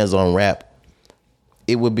got their hands on rap,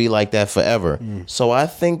 it would be like that forever. So I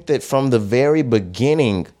think that from the very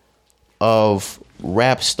beginning of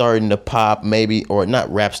rap starting to pop, maybe, or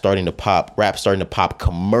not rap starting to pop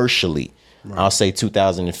commercially, I'll say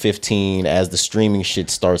 2015, as the streaming shit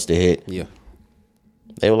starts to hit. Yeah.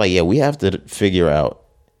 They were like, yeah, we have to figure out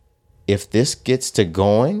if this gets to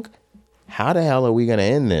going, how the hell are we going to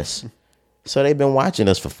end this? So they've been watching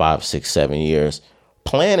us for 5, 6, 7 years,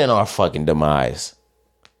 planning our fucking demise.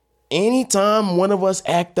 Anytime one of us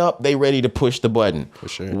act up, they ready to push the button. For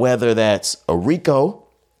sure. Whether that's a RICO,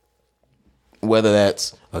 whether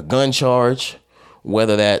that's a gun charge,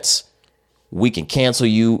 whether that's we can cancel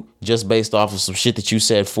you just based off of some shit that you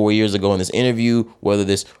said 4 years ago in this interview, whether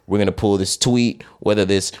this we're going to pull this tweet, whether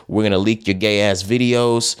this we're going to leak your gay ass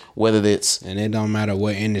videos, whether it's... And it don't matter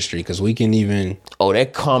what industry, because we can even... Oh, they're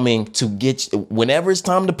coming to get you. Whenever it's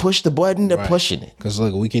time to push the button, they're pushing it. Because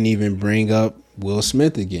look, we can even bring up Will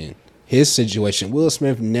Smith again. His situation, Will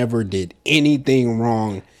Smith never did anything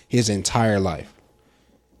wrong his entire life.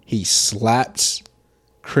 He slaps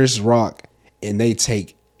Chris Rock and they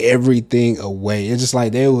take everything away. It's just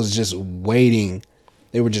like they were just waiting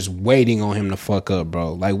on him to fuck up,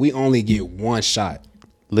 bro. Like, we only get one shot.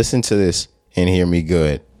 Listen to this and hear me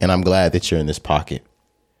good. And I'm glad that you're in this pocket.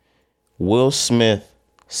 Will Smith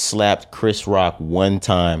slapped Chris Rock one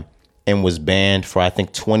time and was banned for, I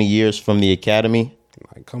think, 20 years from the Academy.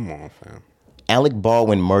 Like, come on, fam. Alec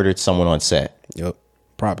Baldwin murdered someone on set. Yep.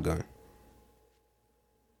 Prop gun.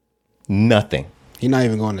 Nothing. He not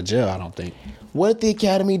even going to jail, I don't think. What did the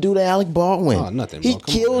Academy do to Alec Baldwin? Oh, nothing, bro. He Come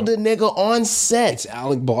killed on, a nigga on set. It's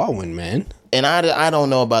Alec Baldwin, man. And I don't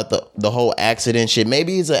know about the whole accident shit.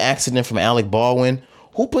 Maybe it's an accident from Alec Baldwin.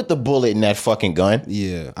 Who put the bullet in that fucking gun?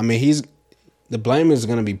 Yeah. I mean, the blame is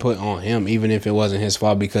going to be put on him, even if it wasn't his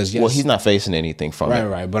fault, because yes. Well, he's not facing anything from it.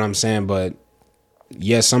 Right. But I'm saying,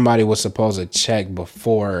 yes, somebody was supposed to check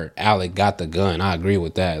before Alec got the gun. I agree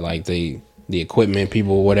with that. Like the equipment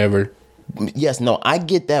people, whatever. Yes, no, I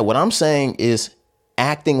get that. What I'm saying is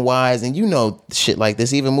acting wise, and shit like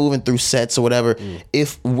this, even moving through sets or whatever.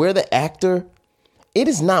 If we're the actor, it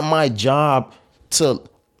is not my job to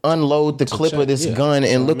unload the clip check, of this yeah, gun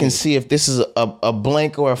that's and what look I mean. and see if this is a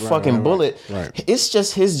blank or a fucking bullet. Right. It's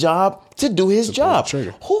just his job to do his job.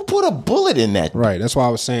 trigger. Who put a bullet in that? Right. That's why I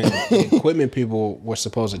was saying the equipment people were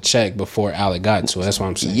supposed to check before Alec got to it. That's what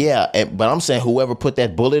I'm saying. Yeah, but I'm saying whoever put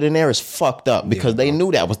that bullet in there is fucked up because they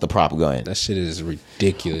knew that was the prop gun. That shit is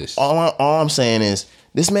ridiculous. All I'm saying is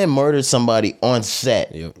this man murdered somebody on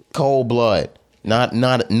set, Yep. cold blood, not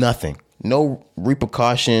nothing, no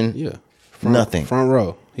repercussion, Yeah. nothing. Front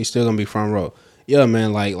row. He's still gonna be front row. Yeah,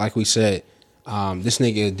 man. Like we said, this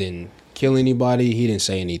nigga didn't kill anybody. He didn't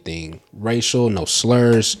say anything racial, no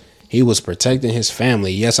slurs. He was protecting his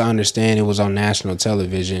family. Yes, I understand it was on national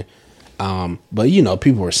television. But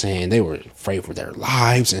people were saying they were afraid for their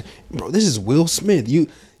lives. And bro, this is Will Smith.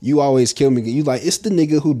 You always kill me. You like, it's the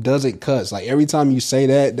nigga who doesn't cuss. Like, every time you say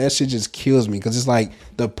that shit just kills me, because it's like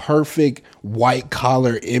the perfect white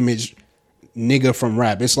collar image nigga from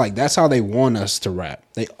rap. It's like that's how they want us to rap.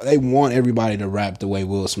 They want everybody to rap the way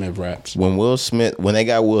Will Smith raps. When they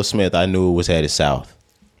got Will Smith, I knew it was headed south.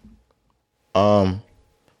 The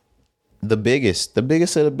biggest of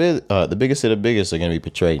the biggest are gonna be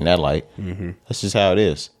portrayed in that light. That's just how it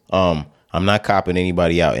is. I'm not copping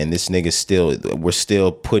anybody out, and this nigga we're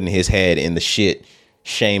still putting his head in the shit,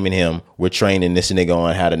 shaming him. We're training this nigga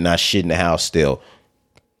on how to not shit in the house still.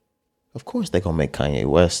 Of course they gonna make Kanye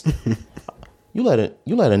West. You let a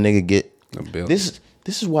nigga get this.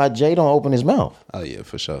 This is why Jay don't open his mouth. Oh yeah,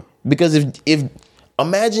 for sure. Because if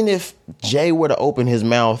imagine if Jay were to open his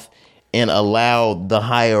mouth and allow the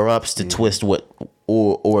higher ups to twist what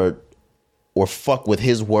or fuck with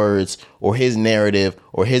his words or his narrative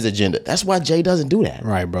or his agenda. That's why Jay doesn't do that.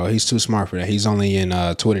 Right, bro. He's too smart for that. He's only in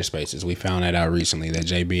Twitter Spaces. We found that out recently, that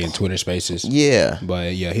Jay be in Twitter Spaces. Yeah.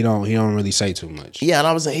 But yeah, he don't really say too much. Yeah, and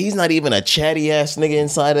I was like, he's not even a chatty ass nigga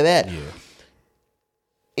inside of that. Yeah.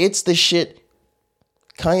 It's the shit.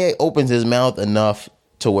 Kanye opens his mouth enough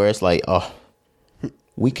to where it's like, oh,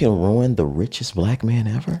 we can ruin the richest black man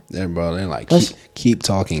ever. Yeah, bro. They're like, Let's- keep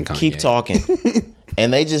talking, Kanye. Keep talking.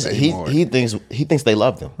 And they just he thinks they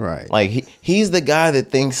love them. Right. Like he's the guy that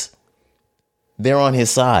thinks they're on his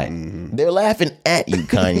side. Mm-hmm. They're laughing at you,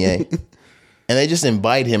 Kanye. And they just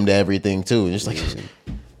invite him to everything too. Just like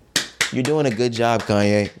You're doing a good job,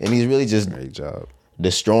 Kanye. And he's really just Great job.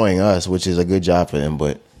 destroying us, which is a good job for him.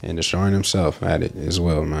 But And destroying himself at it as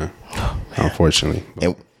well, man. Unfortunately.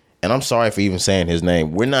 and I'm sorry for even saying his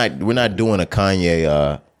name. We're not doing a Kanye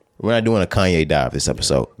dive this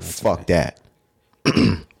episode. Fuck that.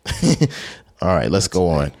 All right, let's go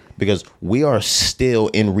on. Because we are still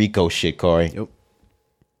in Rico shit, Corey. Yep.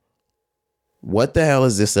 What the hell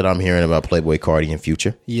is this that I'm hearing about Playboi Carti and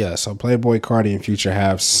Future? Yeah, so Playboi Carti and Future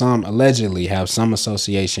allegedly have some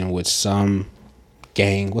association with some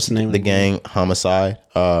gang. What's the name of The gang Homicide.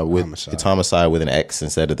 Homicide. It's Homicide with an X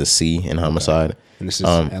instead of the C in Homicide. And this is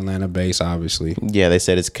Atlanta based, obviously. Yeah, they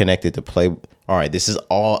said it's connected to Play. All right, this is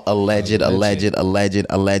all alleged. Come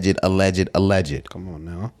on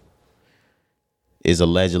now. Is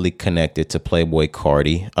allegedly connected to Playboi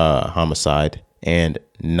Carti, Homicide, and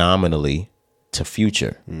nominally to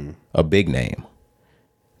Future, a big name.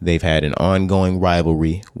 They've had an ongoing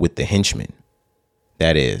rivalry with the Henchmen.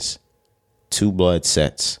 That is, two blood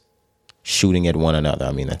sets shooting at one another.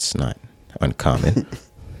 I mean, that's not uncommon.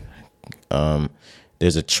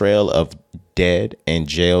 There's a trail of dead and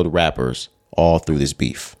jailed rappers all through this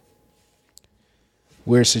beef.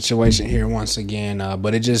 Weird situation here once again,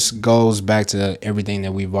 but it just goes back to everything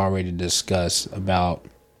that we've already discussed about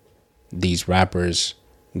these rappers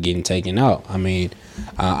getting taken out. I mean,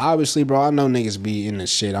 obviously, bro, I know niggas be in the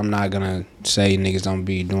shit. I'm not gonna say niggas don't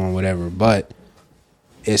be doing whatever, but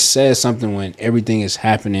it says something when everything is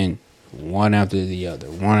happening one after the other,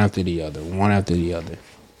 one after the other, one after the other.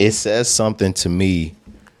 It says something to me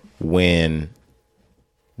when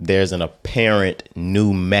there's an apparent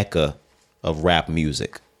new mecca of rap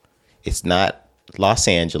music. It's not Los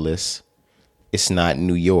Angeles. It's not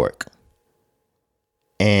New York.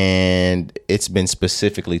 And it's been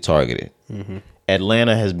specifically targeted. Mm-hmm.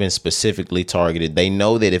 Atlanta has been specifically targeted. They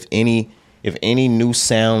know that if any new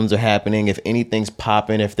sounds are happening, if anything's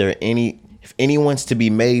popping, if anyone's to be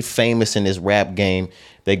made famous in this rap game,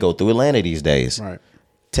 they go through Atlanta these days. Right.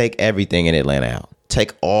 Take everything in Atlanta out.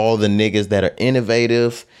 Take all the niggas that are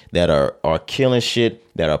innovative, that are killing shit,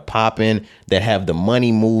 that are popping, that have the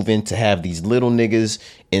money moving, to have these little niggas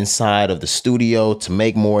inside of the studio to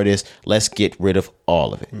make more of this. Let's get rid of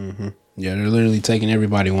all of it. Mm-hmm. Yeah, they're literally taking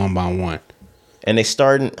everybody one by one. And they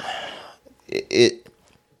starting it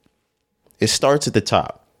starts at the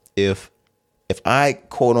top. If I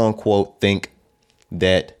quote unquote think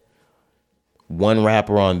that one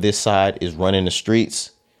rapper on this side is running the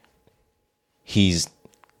streets, he's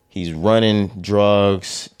running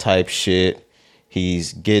drugs type shit.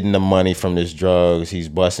 He's getting the money from his drugs. He's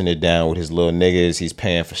busting it down with his little niggas. He's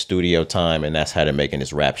paying for studio time, and that's how they're making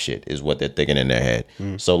this rap shit, is what they're thinking in their head.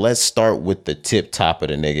 So let's start with the tip top of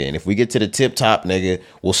the nigga. And if we get to the tip top, nigga,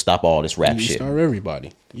 we'll stop all this rap shit. Starve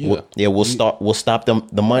everybody. Yeah. We'll stop them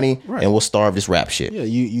the money, Right. and we'll starve this rap shit. Yeah,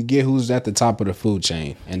 you get who's at the top of the food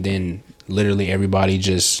chain, and then literally everybody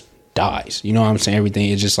just dies. You know what I'm saying? Everything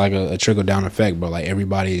is just like a trickle down effect, but like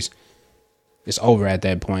it's over at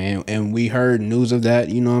that point. And we heard news of that,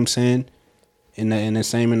 you know what I'm saying? In the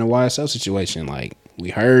same in the YSL situation. Like,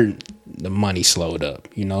 we heard the money slowed up,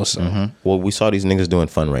 you know, so Well, we saw these niggas doing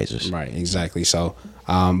fundraisers. right, exactly. So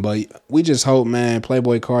but we just hope, man,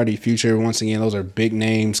 Playboi Carti, Future, once again, those are big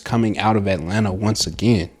names coming out of Atlanta once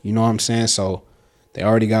again. You know what I'm saying? So they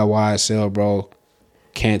already got YSL, bro.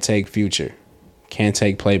 Can't take Future. Can't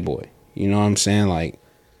take Playboi. You know what I'm saying? Like,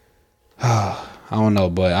 I don't know,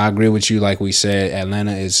 but I agree with you. Like we said,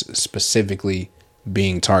 Atlanta is specifically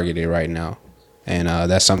being targeted right now. And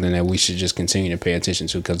that's something that we should just continue to pay attention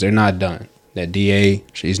to, because they're not done. That DA,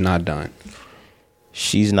 she's not done.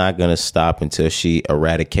 She's not going to stop until she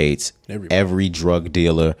eradicates every drug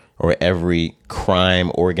dealer or every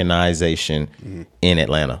crime organization in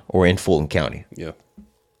Atlanta or in Fulton County. Yeah.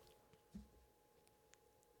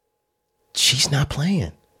 She's not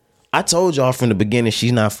playing. I told y'all from the beginning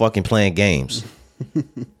she's not fucking playing games.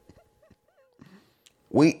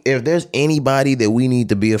 If there's anybody that we need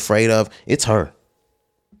to be afraid of, it's her.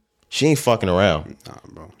 She ain't fucking around. Nah,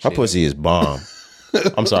 bro. Her pussy is bomb.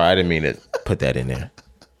 I'm sorry, I didn't mean to put that in there.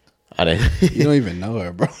 I didn't. You don't even know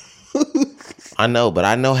her, bro. I know, but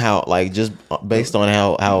I know how, like, just based on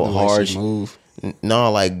how hard she move.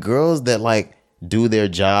 No, like, girls that like do their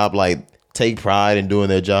job, like take pride in doing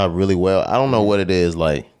their job really well. I don't know what it is,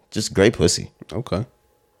 like, just great pussy. Okay.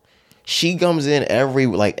 She comes in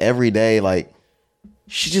every day, like,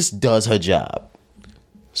 she just does her job.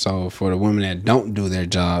 So for the women that don't do their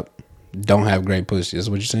job, don't have great pussy, is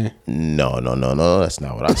what you're saying? No, that's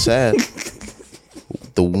not what I said.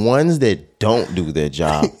 The ones that don't do their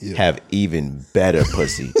job have even better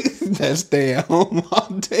pussy. That stay at home all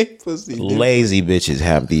day pussy. Lazy bitches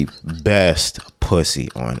have the best pussy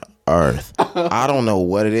on earth. I don't know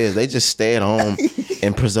what it is. They just stay at home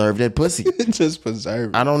and preserve that pussy. Just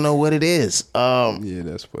preserve. I don't know what it is. Yeah,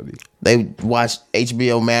 that's funny. They watch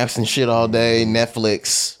HBO Max and shit all day,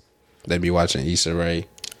 Netflix. They be watching Issa Rae.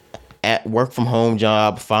 At work from home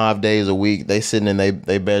job 5 days a week. They sitting in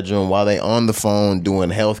their bedroom while they on the phone doing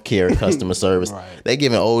healthcare customer service. Right. They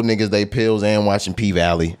giving old niggas they pills and watching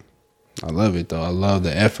P-Valley. I love it though. I love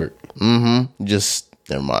the effort. Just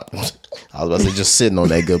never mind. I was about to say just sitting on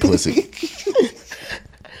that good pussy.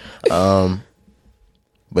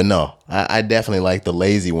 But no, I definitely like the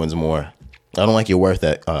lazy ones more. I don't like your worth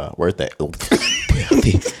that.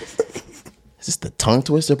 Is this the Tongue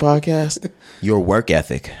Twister podcast? Your work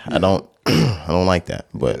ethic. I don't like that.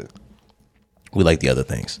 But we like the other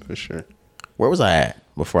things. For sure. Where was I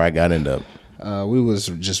at before I got into We was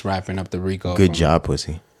just wrapping up the Rico. good job,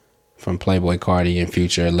 pussy? From Playboy Cardi and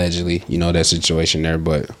Future, allegedly. You know that situation there,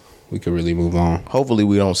 but we could really move on. Hopefully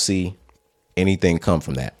we don't see anything come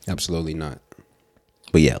from that. Absolutely not.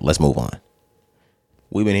 But yeah, let's move on.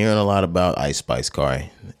 We've been hearing a lot about Ice Spice,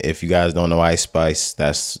 Kari. If you guys don't know Ice Spice,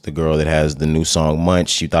 that's the girl that has the new song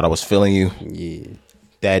Munch. You thought I was feeling you? Yeah.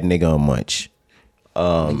 That nigga on Munch.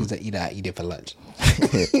 Niggas that I eat it for lunch.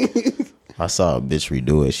 I saw a bitch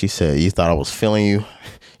redo it. She said, you thought I was feeling you?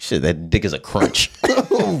 Shit, that dick is a crunch.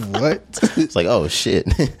 What? It's like, oh shit.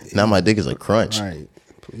 Now my dick is a crunch. Right.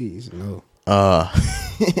 Please, no.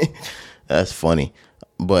 That's funny.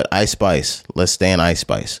 But Ice Spice, let's stay on Ice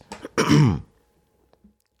Spice.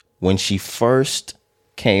 When she first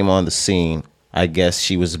came on the scene, I guess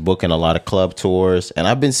she was booking a lot of club tours, and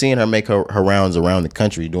I've been seeing her make her rounds around the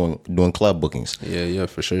country doing club bookings. Yeah,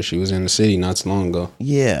 for sure. She was in the city not too long ago.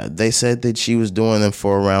 Yeah, they said that she was doing them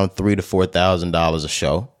for around $3,000 to $4,000 a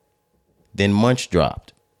show. Then Munch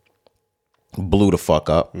dropped, blew the fuck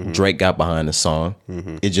up. Drake got behind the song.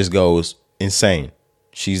 It just goes insane.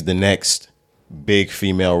 She's the next big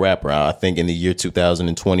female rapper. I think in the year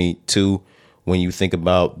 2022, when you think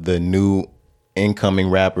about the new incoming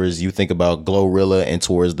rappers, you think about Glorilla, and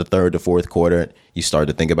towards the third to fourth quarter, you start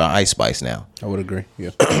to think about Ice Spice now. I would agree.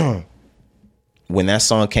 Yeah. When that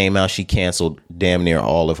song came out, she canceled damn near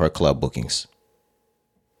all of her club bookings.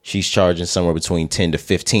 She's charging somewhere between $10,000 to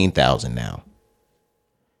 $15,000 now.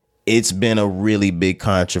 It's been a really big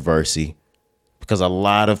controversy because a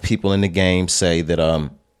lot of people in the game say that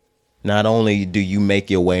not only do you make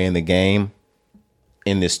your way in the game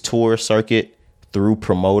in this tour circuit through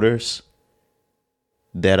promoters,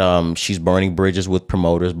 that she's burning bridges with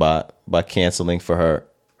promoters by canceling for her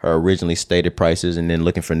originally stated prices and then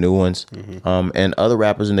looking for new ones. And other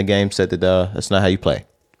rappers in the game said that that's not how you play.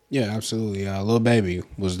 Yeah, absolutely. Lil Baby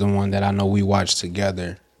was the one that I know we watched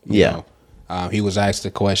together. You know. He was asked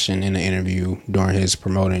a question in the interview during his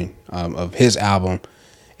promoting of his album,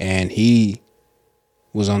 and he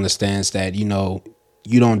was on the stance that, you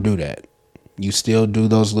don't do that. You still do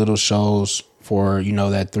those little shows for,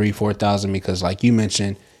 that 3,000-4,000, because like you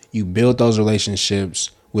mentioned, you build those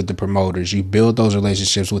relationships with the promoters. You build those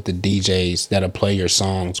relationships with the DJs that'll play your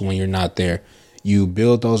songs when you're not there. You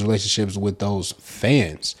build those relationships with those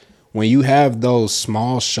fans. When you have those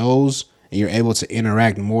small shows and you're able to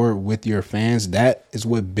interact more with your fans, that is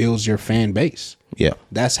what builds your fan base. Yeah.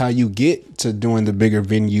 That's how you get to doing the bigger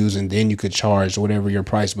venues, and then you could charge whatever your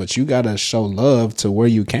price. But you got to show love to where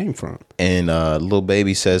you came from. And Lil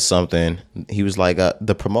Baby says something. He was like,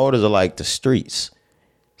 the promoters are like the streets.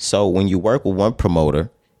 So when you work with one promoter,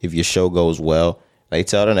 if your show goes well, they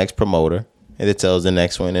tell the next promoter, and it tells the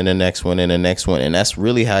next one and the next one and the next one. And that's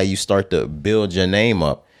really how you start to build your name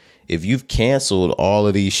up. If you've canceled all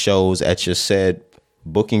of these shows at your said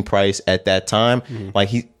booking price at that time, like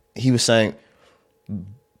he was saying,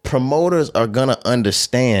 promoters are going to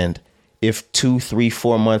understand if 2, 3,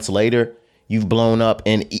 4 months later you've blown up.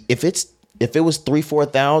 And if it was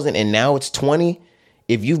 3,000-4,000 and now it's 20,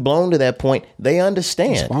 if you've blown to that point, they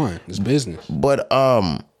understand. It's fine. It's business. But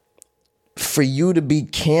for you to be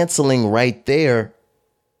canceling right there,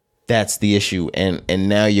 that's the issue. And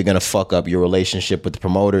now you're going to fuck up your relationship with the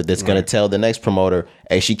promoter that's going to tell the next promoter,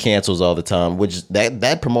 hey, she cancels all the time, which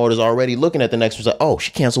that promoter's already looking at the next one. Like, oh,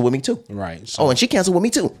 she canceled with me too. Right. So, and she canceled with me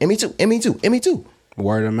too. And me too. And me too. And me too.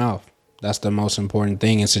 Word of mouth. That's the most important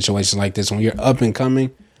thing in situations like this. When you're up and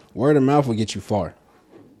coming, word of mouth will get you far.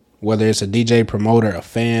 Whether it's a DJ, promoter, a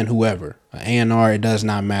fan, whoever, an A&R, it does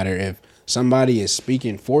not matter. If somebody is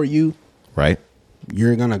speaking for you, right,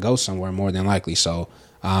 you're going to go somewhere more than likely. So,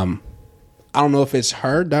 I don't know if it's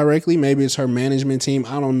her directly. Maybe it's her management team.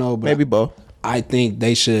 I don't know. But maybe both. I think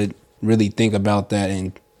they should really think about that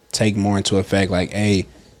and take more into effect. Like, hey,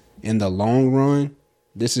 in the long run,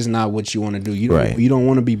 this is not what you want to do. You don't, Right. you don't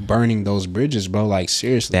want to be burning those bridges, bro. Like,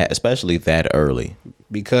 seriously. That, especially that early.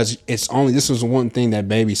 Because this was one thing that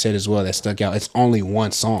Baby said as well that stuck out. It's only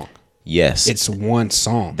one song. Yes. It's one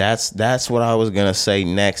song. That's what I was gonna say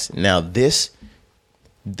next. Now this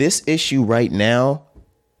issue right now,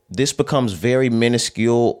 this becomes very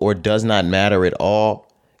minuscule or does not matter at all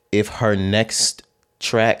if her next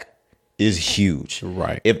track is huge.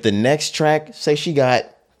 Right. If the next track, say she had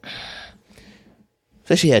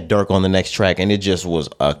Dirk on the next track and it just was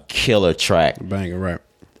a killer track. Banger, right.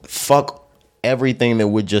 Fuck everything that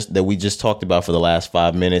we just talked about for the last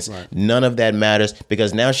 5 minutes. Right. None of that matters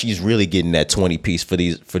because now she's really getting that 20 piece for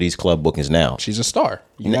these club bookings now. She's a star.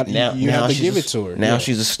 You have to she's give a- it to her. Now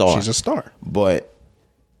she's a star. She's a star. But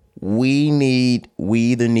we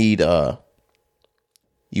either need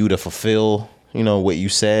you to fulfill, what you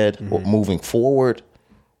said or moving forward,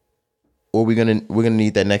 or we're gonna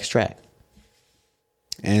need that next track.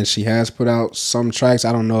 And she has put out some tracks.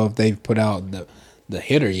 I don't know if they've put out the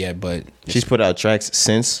hitter yet, but She's put out tracks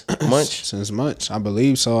since Munch. since much, I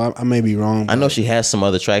believe so. I may be wrong. I know she has some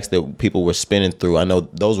other tracks that people were spinning through. I know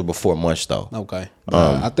those were before Munch though. Okay,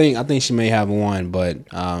 I think she may have one, but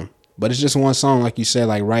it's just one song, like you said.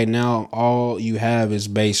 Like right now, all you have is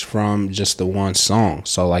based from just the one song.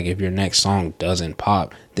 So like, if your next song doesn't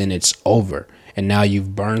pop, then it's over. And now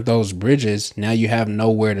you've burned those bridges. Now you have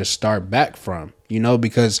nowhere to start back from.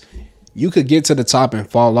 Because you could get to the top and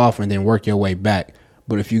fall off and then work your way back.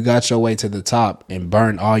 But if you got your way to the top and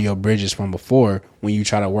burned all your bridges from before, when you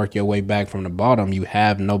try to work your way back from the bottom, you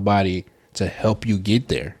have nobody to help you get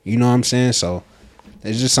there. You know what I'm saying? So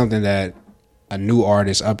it's just something that a new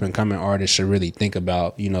artist, up and coming artist, should really think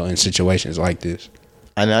about, in situations like this.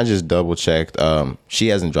 And I just double checked. She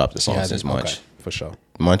hasn't dropped a song Yeah, since okay, Munch. for sure.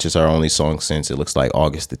 Munch is her only song since it looks like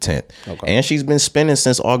August the 10th. Okay. And she's been spinning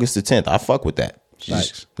since August the 10th. I fuck with that.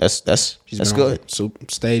 Facts. That's She's been good. on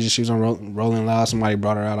stages. She was on Rolling Loud. Somebody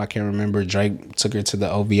brought her out. I can't remember. Drake took her to the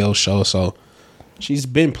OVO show. So she's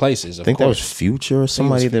been places. I think that was Future or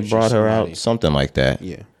somebody that Future, brought her somebody. out, something like that.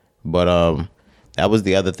 Yeah. But that was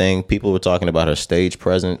the other thing. People were talking about her stage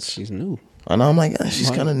presence. She's new. And I'm like,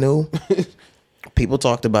 she's kind of new. People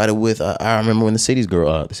talked about it with. I remember when the City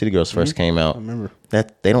Girls first came out. I remember.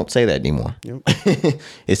 That they don't say that anymore. Yep.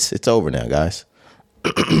 It's over now, guys.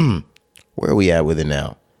 Where are we at with it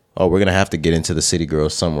now? Oh, we're gonna have to get into the City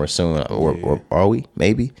Girls somewhere soon, or are we?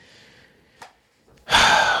 Maybe.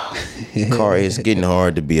 Kari, it's getting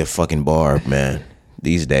hard to be a fucking barb, man,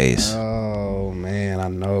 these days. Oh man, I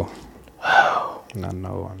know. I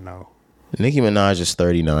know. Nicki Minaj is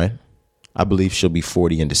 39. I believe she'll be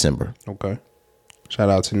 40 in December. Okay. Shout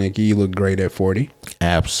out to Nicki. You look great at 40.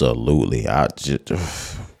 Absolutely.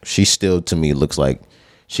 She still, to me, looks like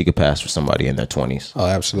she could pass for somebody in their 20s. Oh,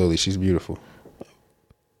 absolutely. She's beautiful.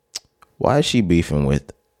 Why is she beefing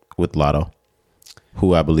with Lotto,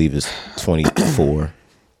 who I believe is 24?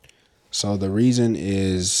 So the reason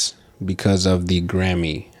is because of the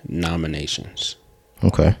Grammy nominations.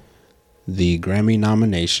 Okay. The Grammy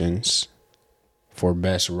nominations for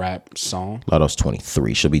Best Rap Song. Lotto's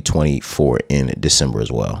 23. She'll be 24 in December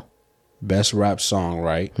as well. Best Rap Song,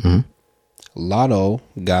 right? Lotto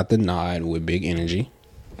got the nod with Big Energy.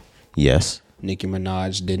 Yes. Nicki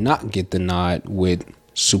Minaj did not get the nod with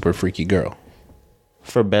Super Freaky Girl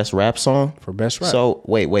For Best Rap Song? for Best Rap. So,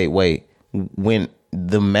 wait. When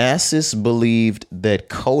the masses believed that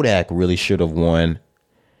Kodak really should have won,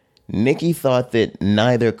 Nicki thought that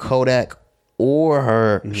neither Kodak or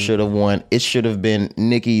her should have won. It should have been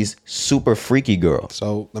Nicki's Super Freaky Girl.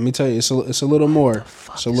 So let me tell you, it's a little more.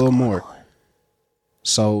 It's a little more.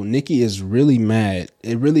 So Nicki is really mad.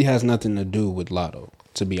 It really has nothing to do with Lotto,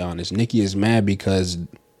 to be honest. Nicki is mad because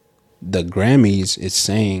the Grammys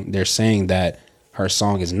they're saying that her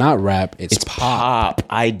song is not rap, it's pop.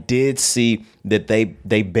 I did see that they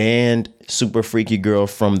banned Super Freaky Girl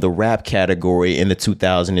from the rap category in the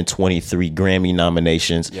 2023 Grammy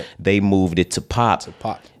nominations. Yep. They moved it to pop.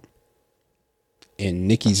 Pop. And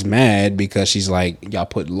Nicki's mad because she's like, y'all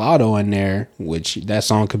put Lotto in there, which that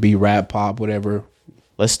song could be rap, pop, whatever.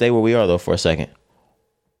 Let's stay where we are though for a second.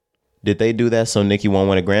 Did they do that so Nicki won't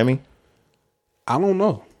win a Grammy? I don't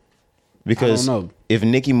know. Because I don't know. if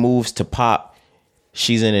Nicki moves to pop,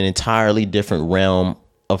 she's in an entirely different realm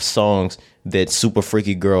of songs that Super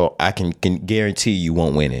Freaky Girl, I can guarantee you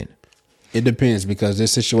won't win in. It depends because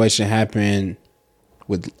this situation happened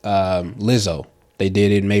with Lizzo. They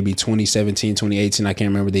did it maybe 2017, 2018. I can't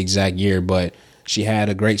remember the exact year, but she had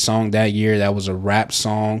a great song that year. That was a rap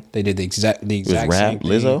song. They did the exact rap, same thing.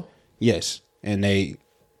 Lizzo? Yes. And they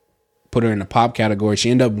put her in the pop category. She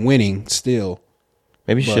ended up winning still.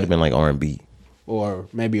 Maybe it should have been like R&B. or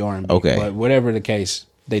maybe R&B. Okay. But whatever the case,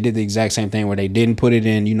 they did the exact same thing where they didn't put it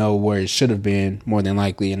in, where it should have been more than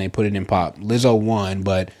likely, and they put it in pop. Lizzo won,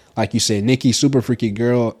 but like you said, Nicki, Super Freaky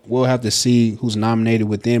Girl, we'll have to see who's nominated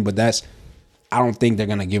within, but I don't think they're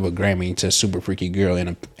gonna give a Grammy to Super Freaky Girl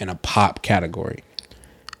in a pop category.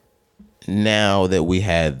 Now that we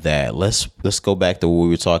had that, let's go back to what we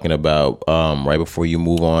were talking about right before you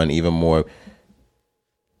move on even more.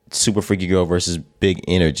 Super Freaky Girl versus Big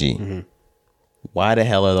Energy. Mm-hmm. Why the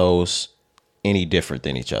hell are those any different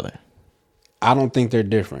than each other? I don't think they're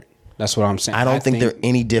different. That's what I'm saying. I don't think they're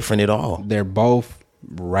any different at all. They're both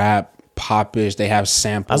rap, popish. They have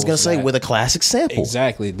samples. I was gonna say with a classic sample.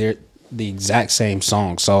 Exactly. They're the exact same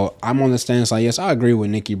song. So I'm on the stance like, yes, I agree with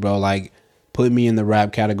Nicki, bro. Like, put me in the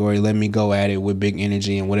rap category. Let me go at it with Big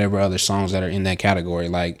Energy and whatever other songs that are in that category.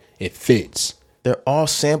 Like, it fits. They're all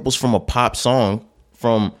samples from a pop song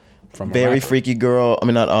from Very Freaky Girl. I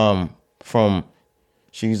mean, not from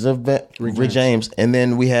She's a Rick James, and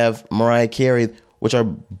then we have Mariah Carey, which are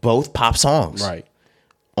both pop songs, right?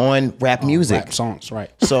 On rap music, rap songs,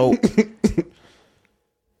 right? So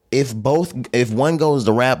if one goes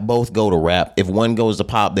to rap, both go to rap. If one goes to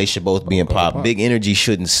pop, they should both be in pop. Big Energy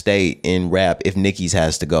shouldn't stay in rap if Nicki's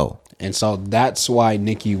has to go. And so that's why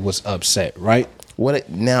Nicki was upset, right?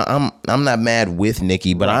 Now I'm not mad with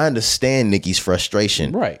Nicki, but I understand Nicki's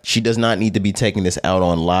frustration. Right. She does not need to be taking this out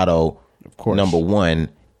on Lotto, of course. Number one,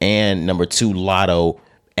 and number two, Lotto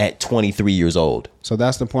at 23 years old. So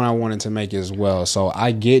that's the point I wanted to make as well. So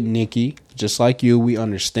I get Nicki, just like you, we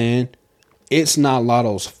understand. It's not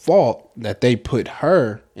Lotto's fault that they put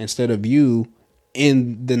her instead of you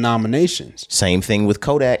in the nominations. Same thing with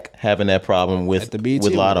Kodak having that problem with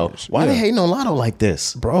Lotto. Awards. Why they hating on Lotto like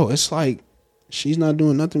this? Bro, it's like she's not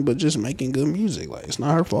doing nothing but just making good music. Like, it's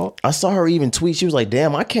not her fault. I saw her even tweet. She was like,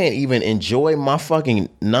 damn, I can't even enjoy my fucking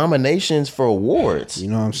nominations for awards. You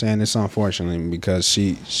know what I'm saying? It's unfortunate because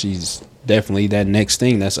she's definitely that next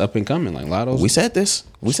thing that's up and coming. Like, Lotto's. We said this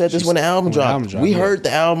when the album dropped. We heard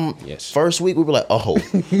the album first week. We were like, oh,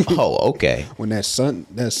 okay. When that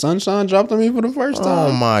Sunshine dropped on me for the first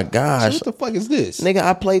time. Oh my gosh. What the fuck is this? Nigga,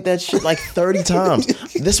 I played that shit like 30 times.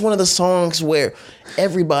 This is one of the songs where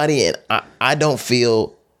everybody, and I don't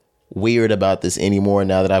feel weird about this anymore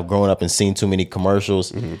now that I've grown up and seen too many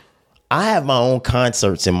commercials. Mm-hmm. I have my own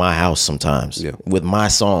concerts in my house sometimes with my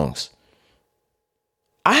songs.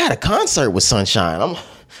 I had a concert with Sunshine.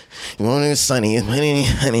 Sunny.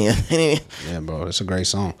 Yeah, bro, it's a great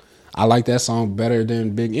song. I like that song better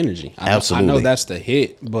than Big Energy. Absolutely. I know that's the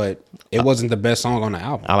hit, but it wasn't the best song on the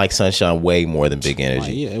album. I like Sunshine way more than Big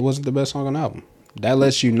Energy. Yeah, it wasn't the best song on the album. That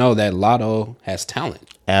lets you know that Lotto has talent.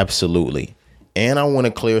 Absolutely. And I want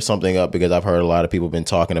to clear something up because I've heard a lot of people been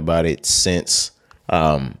talking about it since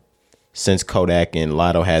Kodak and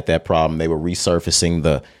Lotto had that problem. They were resurfacing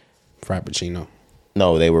the Frappuccino.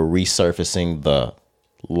 No, they were resurfacing the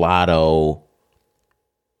Lotto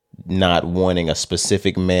not wanting a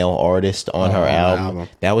specific male artist on her album.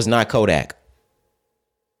 That was not Kodak.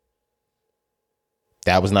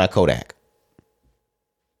 That was not Kodak.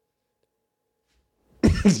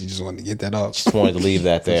 You just wanted to get that off. Just wanted to leave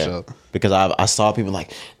that there. Sure. Because I saw people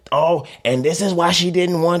like, oh, and this is why she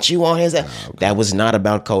didn't want you on his. Okay. That was not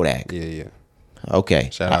about Kodak. Yeah. Okay.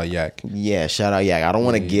 Shout out Yak. Yeah, shout out Yak. I don't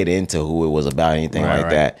want to get into who it was about, anything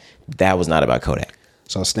that. That was not about Kodak.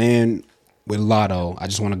 So staying with Lotto, I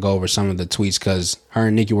just want to go over some of the tweets because her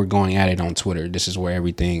and Nicki were going at it on Twitter. This is where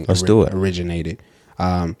everything originated.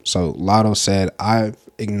 So Lotto said, I've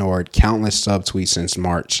ignored countless subtweets since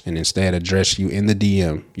March and instead addressed you in the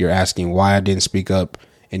DM. You're asking why I didn't speak up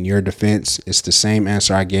in your defense. It's the same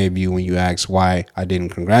answer I gave you when you asked why I didn't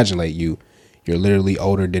congratulate you. You're literally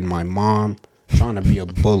older than my mom. Trying to be a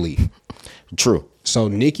bully. True. So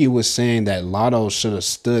Nicki was saying that Lotto should have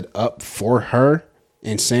stood up for her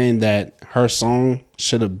and saying that her song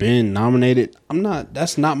should have been nominated.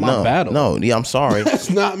 That's not my battle. No, yeah, I'm sorry. That's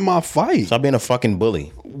not my fight. Stop being a fucking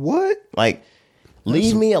bully. What? Like,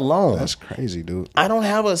 leave me alone. That's crazy, dude. I don't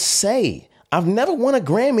have a say. I've never won a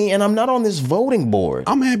Grammy and I'm not on this voting board.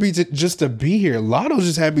 I'm happy just to be here. Lotto's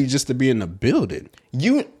just happy just to be in the building.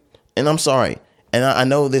 And I'm sorry. And I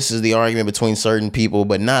know this is the argument between certain people,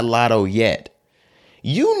 but not Lotto yet.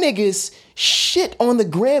 You niggas shit on the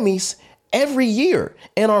Grammys every year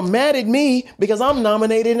and are mad at me because I'm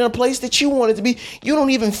nominated in a place that you wanted to be. You don't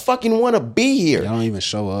even fucking want to be here. Y'all don't even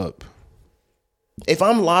show up. If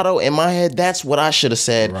I'm Lotto, in my head, that's what I should have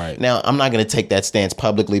said. Right. Now, I'm not going to take that stance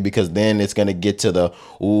publicly because then it's going to get to the,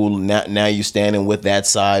 ooh, now you standing with that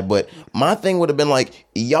side. But my thing would have been like,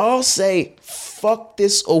 y'all say, fuck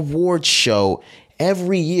this award show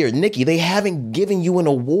every year. Nicki, they haven't given you an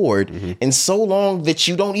award in so long that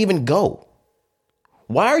you don't even go.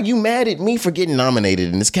 Why are you mad at me for getting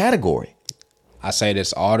nominated in this category? I say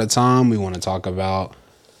this all the time. We want to talk about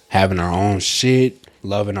having our own shit,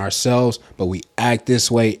 loving ourselves, but we act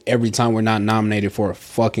this way every time we're not nominated for a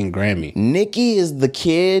fucking Grammy. Nicki is the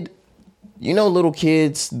kid, you know, little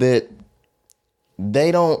kids that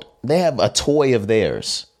they have a toy of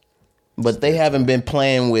theirs, but they haven't been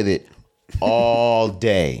playing with it all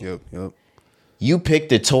day. Yep. You pick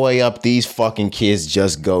the toy up, these fucking kids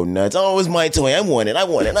just go nuts. Oh, it's my toy. I want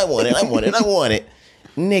it.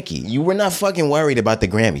 Nicki, you were not fucking worried about the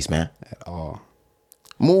Grammys, man. At all.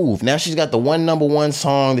 Move. Now she's got the one number one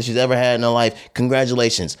song that she's ever had in her life.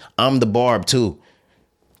 Congratulations. I'm the Barb too.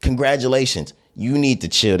 Congratulations. You need to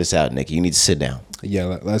chill this out, Nicki. You need to sit down.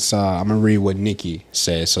 Yeah, let's I'm gonna read what Nicki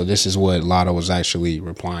said. So this is what Lotto was actually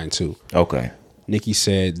replying to. Okay. Nicki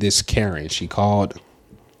said, this Karen, she called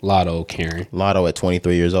Lotto Karen. Lotto at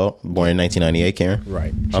 23 years old, born in 1998, Karen.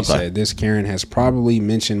 Right. She Okay. said, this Karen has probably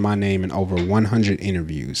mentioned my name in over 100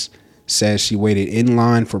 interviews. Says she waited in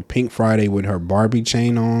line for Pink Friday with her Barbie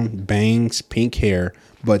chain on, bangs, pink hair.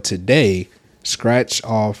 But today, Scratch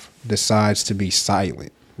Off decides to be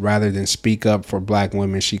silent. Rather than speak up for black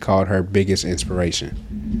women, she called her biggest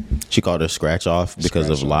inspiration. She called her Scratch Off because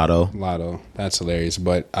of Scratch Lotto. Off. Lotto. That's hilarious.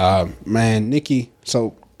 But, man, Nicki,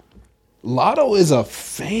 so Lotto is a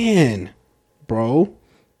fan, bro.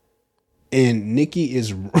 And Nicki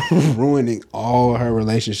is ruining all her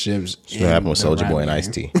relationships. That's what happened with Soulja Boy and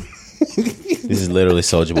Ice-T. This is literally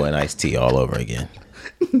Soulja Boy and Ice-T all over again.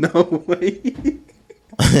 No way.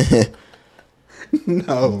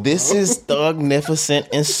 No. This is Thugnificent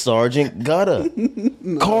and Sergeant Gutter.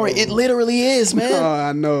 Corey, it literally is, man. Oh,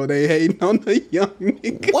 I know. They hating on the young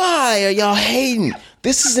nigga. Why are y'all hating?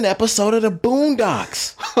 This is an episode of the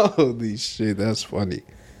Boondocks. Holy shit, that's funny.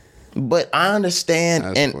 But I understand,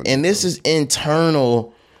 That's funny, and this is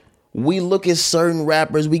internal. We look at certain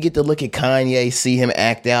rappers, we get to look at Kanye, see him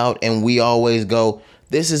act out, and we always go,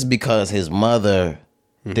 this is because his mother,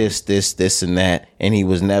 this, and that, and he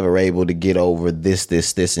was never able to get over this,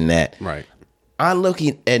 and that. Right. I look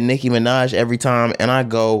at Nicki Minaj every time, and I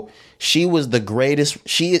go, she was the greatest,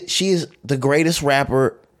 she is the greatest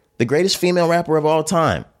rapper, the greatest female rapper of all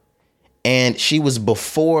time. And she was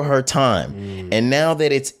before her time. And now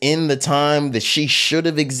that it's in the time that she should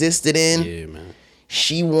have existed in, Yeah, man.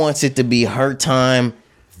 she wants it to be her time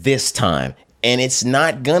this time. And it's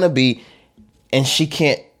not gonna be, and she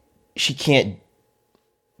can't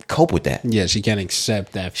cope with that. Yeah, she can't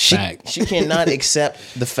accept that She fact. she cannot accept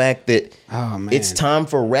the fact that Oh, man. it's time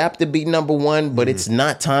for rap to be number one, but it's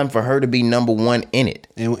not time for her to be number one in it.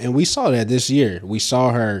 And we saw that this year. We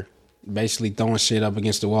saw her basically throwing shit up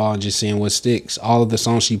against the wall and just seeing what sticks. All of the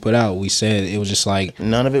songs she put out, we said it was just like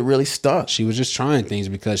None of it really stuck. she was just trying things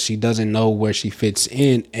because she doesn't know where she fits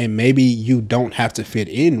in. And maybe you don't have to fit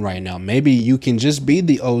in right now. Maybe you can just be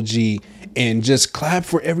the OG and just clap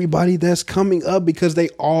for everybody that's coming up because they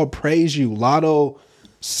all praise you. Lotto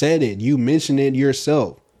said it. You mentioned it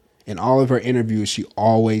yourself. In all of her interviews, she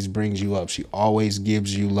always brings you up. She always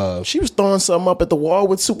gives you love. She was throwing something up at the wall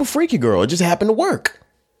with Super Freaky Girl. It just happened to work.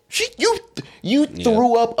 You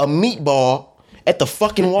threw up a meatball at the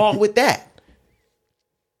fucking wall with that.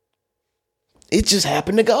 It just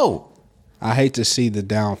happened to go. I hate to see the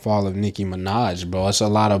downfall of Nicki Minaj, bro. It's a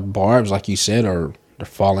lot of barbs, like you said, they're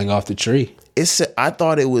falling off the tree. I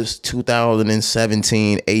thought it was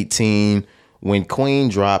 2017, 18 when Queen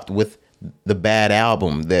dropped with the Bad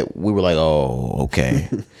album that we were like, oh, okay.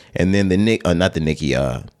 And then the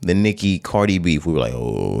Nicki Cardi beef, we were like,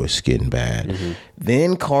 oh, it's getting bad.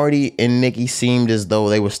 Then Cardi and Nicki seemed as though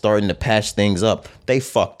they were starting to patch things up. They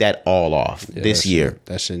fucked that all off this year.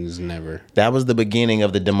 That shit is never. That was the beginning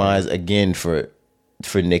of the demise again for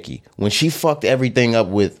Nicki. When she fucked everything up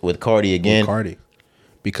with Cardi again. Cardi.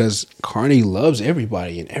 Because Cardi loves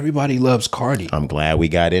everybody and everybody loves Cardi. I'm glad we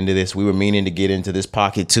got into this. We were meaning to get into this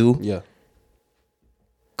pocket too. Yeah.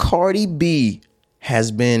 Cardi B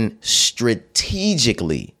has been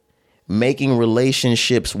strategically making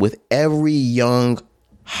relationships with every young,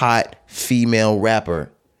 hot female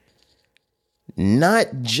rapper. Not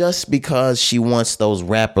just because she wants those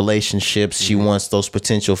rap relationships, she wants those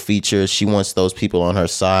potential features, she wants those people on her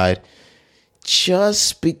side.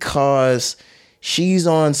 Just because she's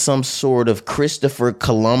on some sort of Christopher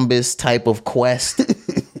Columbus type of quest.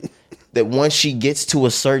 That once she gets to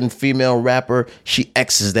a certain female rapper, she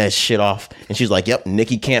X's that shit off. And she's like, yep,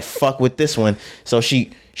 Nicki can't fuck with this one. So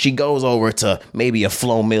she goes over to maybe a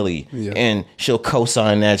Flo Milli and she'll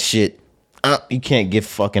co-sign that shit. You can't get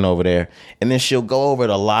fucking over there. And then she'll go over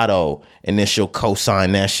to Lotto, and then she'll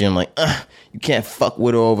co-sign that shit. I'm like, you can't fuck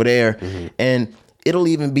with her over there. And it'll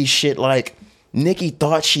even be shit like Nicki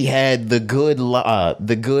thought she had the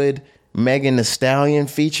good Megan Thee Stallion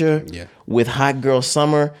feature with Hot Girl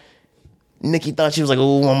Summer. Nicki thought she was like,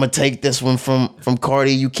 oh, I'm gonna take this one from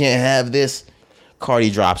Cardi. You can't have this. Cardi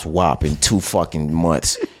drops WAP in 2 fucking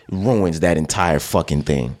months. Ruins that entire fucking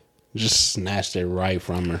thing. Just snatched it right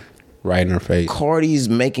from her. Right in her face. Cardi's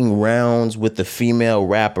making rounds with the female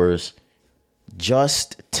rappers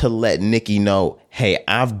just to let Nicki know, hey,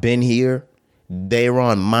 I've been here. They're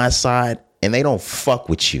on my side and they don't fuck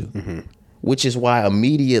with you. Which is why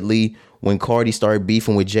immediately when Cardi started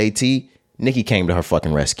beefing with JT, Nicki came to her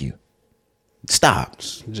fucking rescue. Stop.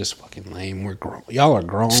 Just fucking lame. We're grown. Y'all are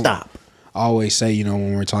grown. Stop. I always say, you know,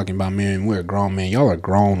 when we're talking about men, we're grown men. Y'all are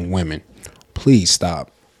grown women. Please stop.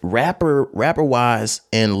 Rapper wise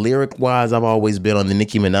and lyric wise, I've always been on the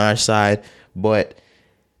Nicki Minaj side, but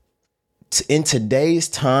in today's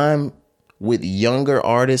time with younger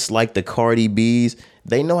artists like the Cardi B's,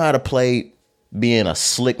 they know how to play being a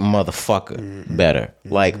slick motherfucker better.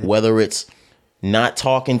 Like whether it's not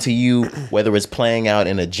talking to you, whether it's playing out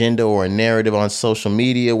an agenda or a narrative on social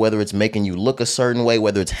media, whether it's making you look a certain way,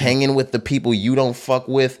 whether it's hanging with the people you don't fuck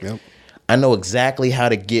with. I know exactly how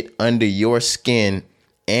to get under your skin,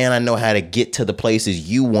 and I know how to get to the places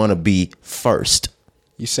you want to be first.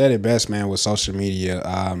 You said it best, man, with social media.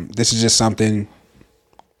 This is just something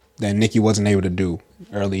that Nicki wasn't able to do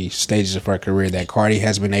early stages of her career that Cardi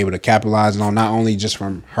has been able to capitalize on, not only just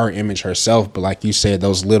from her image herself, but like you said,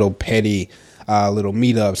 those little petty little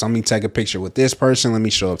meetups. Let me take a picture with this person. Let me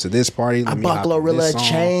show up to this party. I bought Glorilla a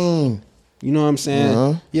chain. You know what I'm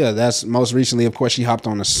saying? Yeah, that's most recently, of course, she hopped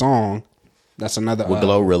on a song. That's another with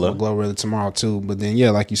Glorilla. With Glorilla tomorrow too. But then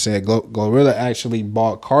yeah, like you said, Glorilla actually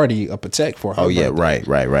bought Cardi a Patek for her. Oh yeah,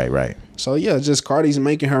 right. So yeah, just Cardi's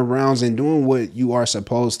making her rounds and doing what you are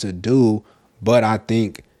supposed to do. But I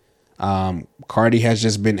think Cardi has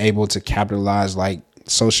just been able to capitalize like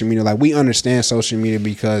social media. Like we understand social media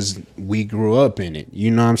because we grew up in it.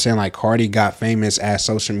 You know what I'm saying? Like Cardi got famous as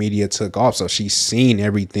social media took off. So she's seen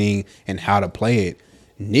everything and how to play it.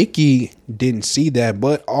 Nicki didn't see that,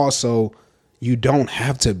 but also you don't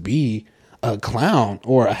have to be a clown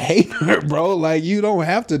or a hater, bro. Like you don't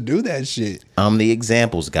have to do that shit. I'm the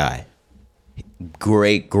examples guy.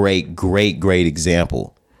 Great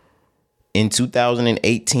example. In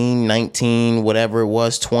 2018, 19, whatever it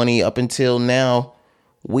was, 20 up until now,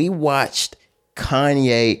 we watched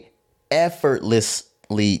Kanye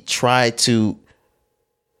effortlessly try to,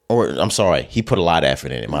 or I'm sorry, he put a lot of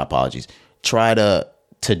effort in it. My apologies. Try to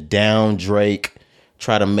down Drake,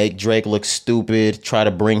 try to make Drake look stupid, try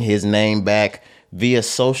to bring his name back via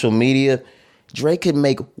social media. Drake could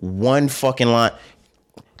make one fucking line.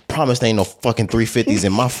 Promise there ain't no fucking 350s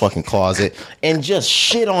in my fucking closet, and just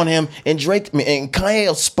shit on him, and Drake and Kanye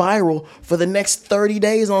will spiral for the next 30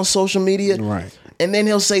 days on social media. Right. And then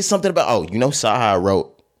he'll say something about, oh, you know, Saha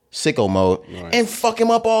wrote Sicko Mode, and fuck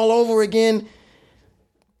him up all over again.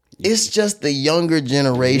 It's just the younger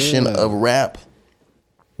generation of rap.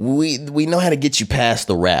 We know how to get you past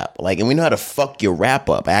the rap, like, and we know how to fuck your rap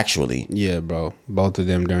up. Actually, yeah, bro. Both of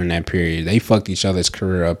them during that period, they fucked each other's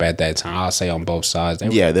career up at that time. I'll say on both sides.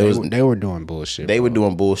 They were doing bullshit. They were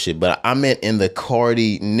doing bullshit, but I meant in the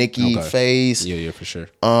Cardi Nicki phase. Yeah, for sure.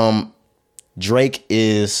 Drake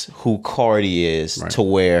is who Cardi is, right, to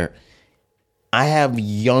where I have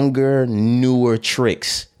younger, newer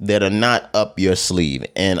tricks that are not up your sleeve,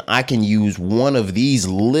 and I can use one of these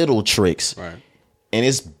little tricks. Right. And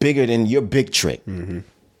it's bigger than your big trick. And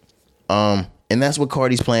that's what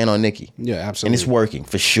Cardi's playing on Nicki. Yeah, absolutely. And it's working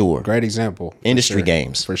for sure. Great example. Industry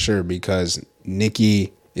games. For sure, because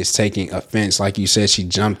Nicki is taking offense. Like you said, she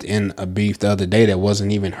jumped in a beef the other day that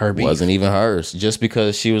wasn't even her beef. Wasn't even hers. Just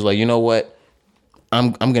because she was like, you know what?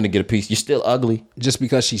 I'm going to get a piece. You're still ugly. Just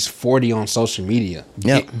because she's 40 on social media.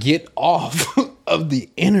 Yep. Get off of the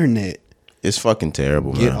internet. It's fucking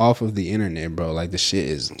terrible, man. Get off of the internet, bro. Like, the shit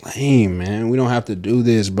is lame, man. We don't have to do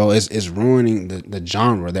this, bro. It's ruining the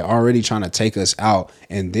genre. They're already trying to take us out.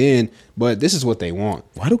 And then, but this is what they want.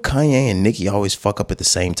 Why do Kanye and Nicki always fuck up at the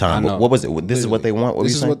same time? What was it? This is what they want?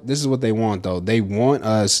 This is what they want, though. They want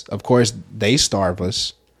us, of course, they starve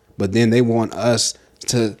us, but then they want us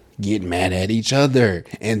to get mad at each other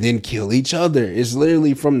and then kill each other. It's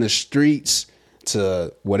literally from the streets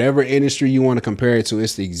to whatever industry you want to compare it to.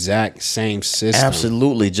 It's the exact same system.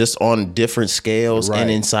 Absolutely, just on different scales, right, and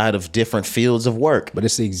inside of different fields of work. But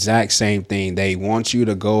it's the exact same thing. They want you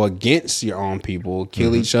to go against your own people,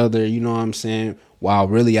 kill each other, you know what I'm saying? While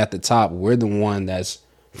really at the top, we're the one that's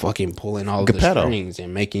fucking pulling all of the Geppetto. strings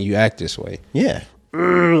and making you act this way. Yeah.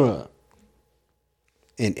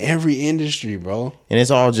 In every industry, bro. And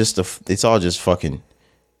it's all just fucking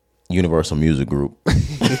Universal Music Group.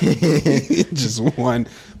 Just one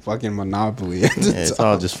fucking monopoly. It's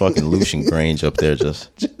all just fucking Lucian Grange up there just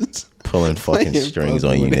pulling fucking strings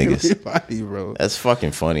on you niggas. Everybody, bro. That's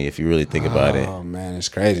fucking funny if you really think about it. Oh man, it's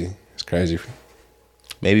crazy. It's crazy.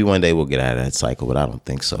 Maybe one day we'll get out of that cycle, but I don't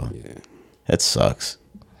think so. Yeah. That sucks.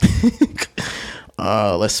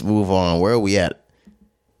 Let's move on. Where are we at?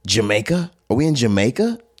 Jamaica? Are we in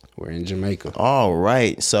Jamaica? We're in Jamaica. All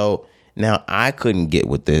right. So now I couldn't get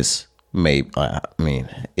with this. Maybe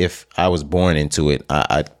if I was born into it,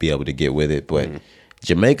 I'd be able to get with it. But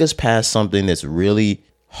Jamaica's passed something that's really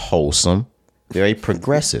wholesome, very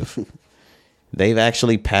progressive. They've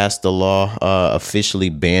actually passed the law officially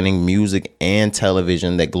banning music and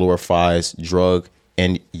television that glorifies drug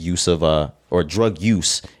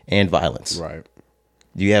use and violence. Right.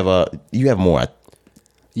 You have more.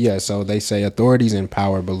 Yeah, so they say authorities in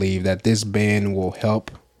power believe that this ban will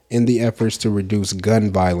help in the efforts to reduce gun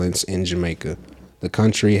violence in Jamaica. The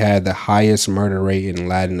country had the highest murder rate in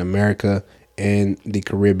Latin America and the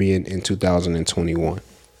Caribbean in 2021.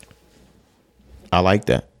 I like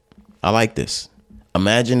that. I like this.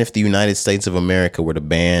 Imagine if the United States of America were to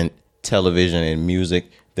ban television and music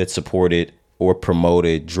that supported or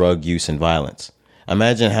promoted drug use and violence.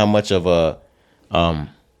 Imagine how much of a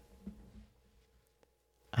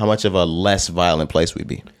less violent place we'd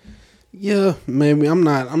be. Yeah, maybe I'm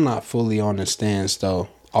not fully on the stance though,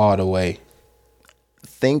 all the way.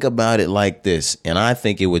 Think about it like this, and I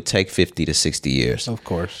think it would take 50 to 60 years. Of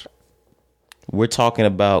course. We're talking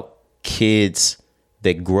about kids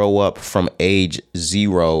that grow up from age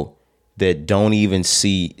 0 that don't even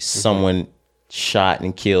see someone shot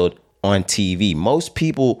and killed on TV. Most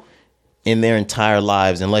people in their entire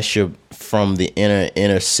lives, unless you're from the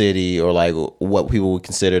inner city or like what people would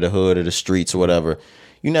consider the hood or the streets or whatever,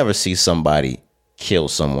 you never see somebody kill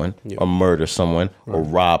someone or murder someone or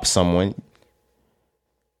rob someone.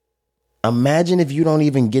 Imagine if you don't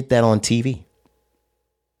even get that on TV.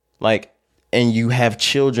 Like, and you have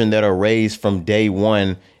children that are raised from day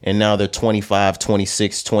one and now they're 25,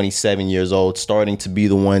 26, 27 years old, starting to be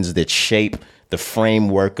the ones that shape the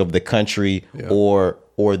framework of the country, or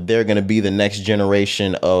they're going to be the next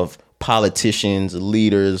generation of politicians,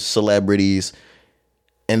 leaders, celebrities.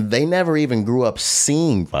 And they never even grew up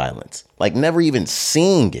seeing violence, like never even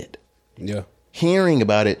seeing it. Yeah. Hearing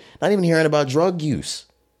about it, not even hearing about drug use.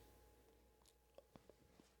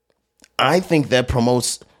 I think that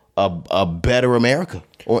promotes a better America,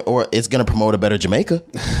 or it's going to promote a better Jamaica.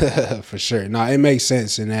 For sure. No, it makes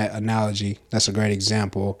sense in that analogy. That's a great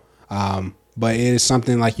example. But it is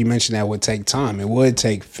something like you mentioned that would take time. It would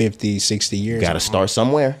take 50, 60 years. Got to start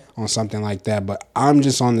somewhere. On something like that. But I'm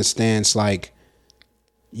just on the stance like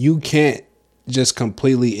you can't just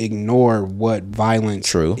completely ignore what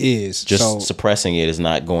violence is. Just suppressing it is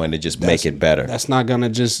not going to just make it better. That's not going to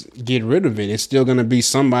just get rid of it. It's still going to be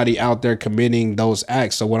somebody out there committing those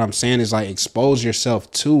acts. So what I'm saying is like expose yourself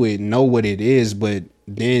to it, know what it is, but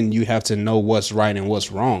then you have to know what's right and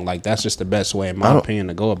what's wrong. Like that's just the best way, in my opinion,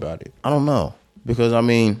 to go about it. I don't know. Because, I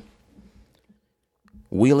mean,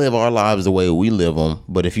 we live our lives the way we live them.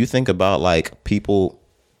 But if you think about like people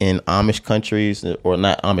in Amish countries, or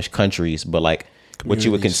not Amish countries, but like what you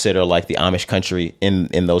would consider like the Amish country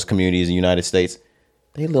in those communities in the United States,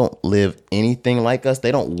 they don't live anything like us.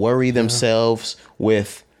 They don't worry themselves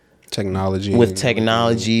with technology,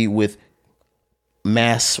 with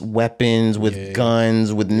mass weapons, with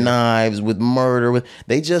guns, with knives, with murder.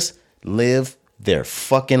 They just live their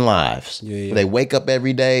fucking lives. They wake up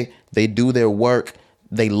every day, they do their work,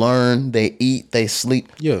 they learn, they eat, they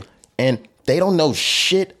sleep. And they don't know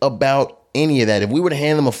shit about any of that. If we were to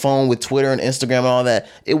hand them a phone with Twitter and Instagram and all that,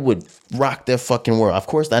 it would rock their fucking world. Of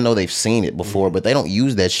course, I know they've seen it before, but they don't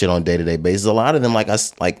use that shit on a day-to-day basis. A lot of them, like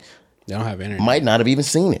us, like they don't have internet. Might not have even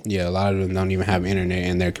seen it. Yeah, a lot of them don't even have internet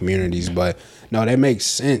in their communities. But no, that makes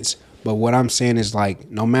sense. But what I'm saying is like,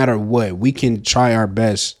 no matter what, we can try our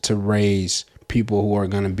best to raise people who are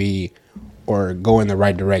going to be or go in the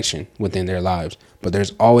right direction within their lives. But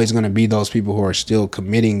there's always going to be those people who are still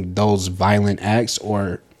committing those violent acts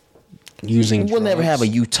or using drugs. We'll never have a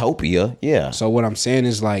utopia. Yeah. So what I'm saying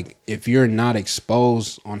is like, if you're not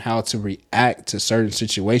exposed on how to react to certain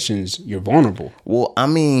situations, you're vulnerable. Well, I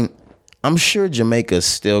mean, I'm sure Jamaica's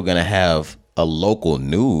still going to have a local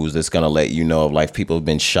news that's going to let you know of like people have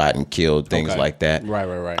been shot and killed, things like that.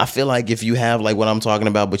 Right. I feel like if you have like what I'm talking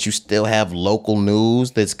about, but you still have local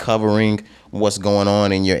news that's covering what's going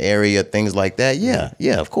on in your area, things like that.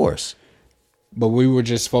 Yeah, of course. but we were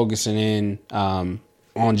just focusing in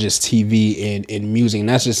on just TV and music. And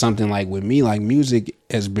that's just something like with me, like music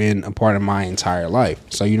has been a part of my entire life.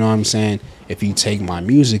 So you know what I'm saying? If you take my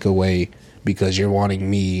music away because you're wanting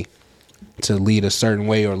me to lead a certain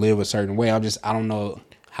way or live a certain way, I don't know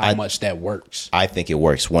how much that works. I think it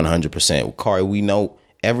works 100%. Kari, we know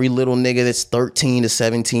every little nigga that's 13 to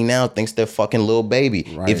 17 now thinks they're fucking Lil Baby.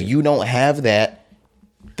 Right. If you don't have that,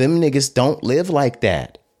 them niggas don't live like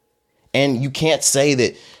that. And you can't say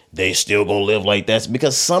that they still gonna live like that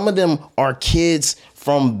because some of them are kids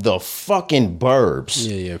from the fucking burbs.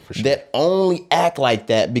 Yeah, for sure. That only act like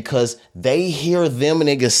that because they hear them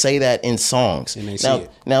niggas say that in songs. And they see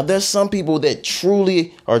it. Now there's some people that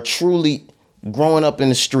truly are growing up in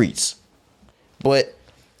the streets. But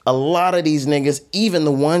a lot of these niggas, even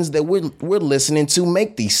the ones that we're listening to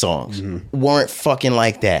make these songs, weren't fucking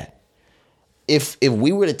like that. If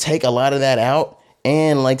we were to take a lot of that out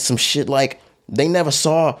and like some shit like they never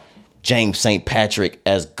saw James St. Patrick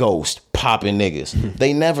as Ghost popping niggas.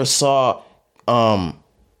 They never saw I'm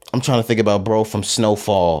trying to think about bro from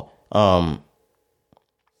Snowfall.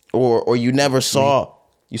 Or you never saw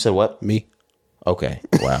You said what? Me. Okay.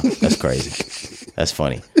 Wow. That's crazy. That's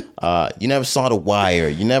funny. You never saw The Wire.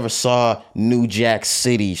 You never saw New Jack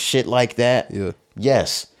City. Shit like that. Yeah.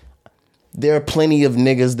 Yes. There are plenty of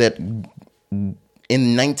niggas that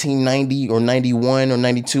in 1990 or 91 or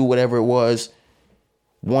 92, whatever it was,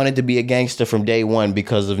 wanted to be a gangster from day one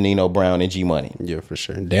because of Nino Brown and G Money. Yeah, for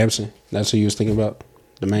sure. Damson. That's who you was thinking about?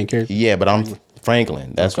 The main character? Yeah, but I'm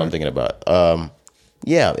Franklin. That's what I'm thinking about.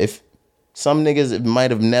 Yeah, if some niggas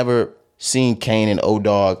might have never seen Kane and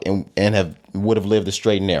O-Dog and would have lived the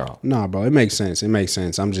straight and narrow. Nah, bro, it makes sense. It makes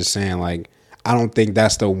sense. I'm just saying, like, I don't think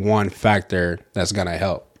that's the one factor that's gonna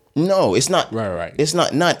help. No, it's not. Right. It's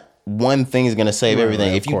not one thing is gonna save everything.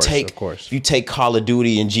 Right, If you take Call of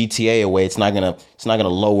Duty and GTA away, it's not gonna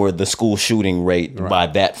lower the school shooting rate by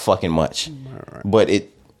that fucking much. Right. But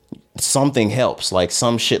something helps. Like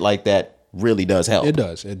some shit like that really does help. It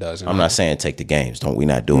does. I'm not saying take the games. We're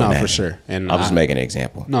not doing that. No, for sure. And I'm just making an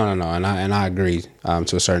example. No, and I agree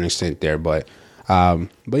to a certain extent there. But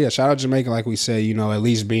yeah, shout out Jamaica, like we said, at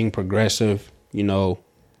least being progressive,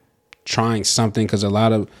 trying something, because a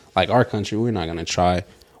lot of, like, our country, we're not gonna try.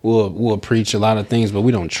 We'll preach a lot of things, but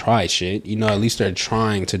we don't try shit. At least they're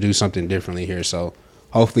trying to do something differently here. So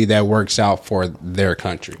hopefully that works out for their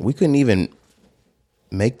country. We couldn't even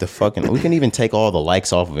we couldn't even take all the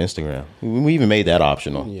likes off of Instagram. We even made that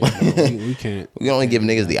optional. Yeah, no, we can't. We only give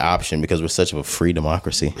niggas the option because we're such a free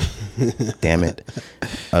democracy. Damn it.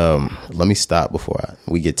 Let me stop before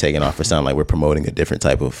we get taken off for sounding like we're promoting a different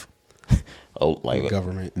type of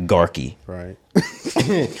government. Garky. Right.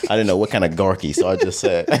 I didn't know what kind of garky, so I just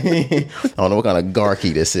said I don't know what kind of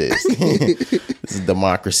garky this is. This is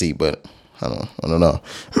democracy, but I don't know.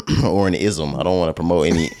 Or an ism. I don't want to promote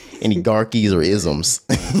any garkies or isms.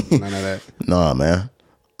 None of that. Nah, man.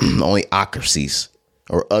 Only ocracies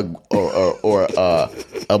or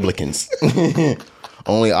ublicans.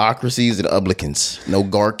 Only ocracies and ublicans. No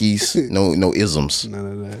garkies. No isms. None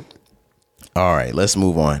of that. All right, let's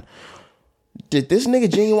move on. Did this nigga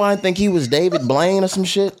Genuine think he was David Blaine or some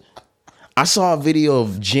shit? I saw a video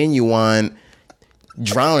of Genuine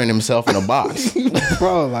drowning himself in a box.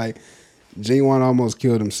 Bro, like, Genuine almost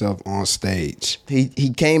killed himself on stage.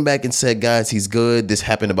 He came back and said, guys, he's good. This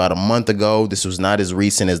happened about a month ago. This was not as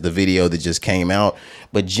recent as the video that just came out.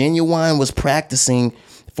 But Genuine was practicing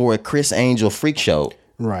for a Chris Angel freak show.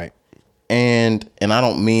 Right. And I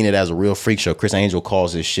don't mean it as a real freak show. Chris Angel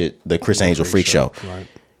calls this shit the Chris Angel freak show. Right.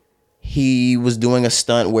 He was doing a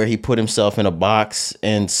stunt where he put himself in a box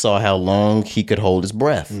and saw how long he could hold his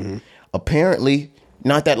breath. Mm-hmm. Apparently,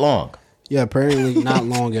 not that long. Yeah, apparently not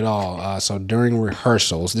long at all. So during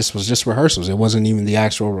rehearsals, this was just rehearsals. It wasn't even the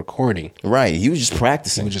actual recording. Right. He was just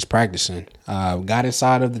practicing. Got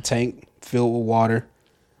inside of the tank filled with water,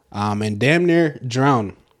 and damn near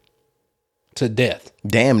drowned to death.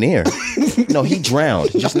 Damn near. No, he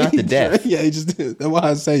drowned, just not to death. Yeah, he just did. That's why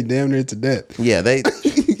I say damn near to death. Yeah,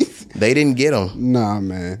 they didn't get him. Nah,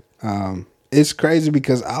 man. It's crazy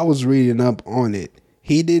because I was reading up on it.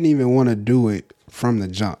 He didn't even want to do it from the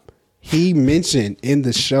jump. He mentioned in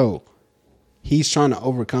the show he's trying to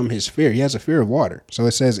overcome his fear. He has a fear of water. So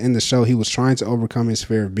it says in the show he was trying to overcome his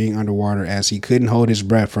fear of being underwater as he couldn't hold his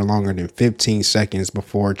breath for longer than 15 seconds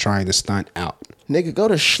before trying to stunt out. Nigga, go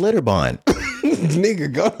to Schlitterbahn.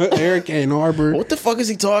 Nigga, go to Hurricane Harbor. What the fuck is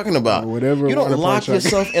he talking about? Whatever. You don't lock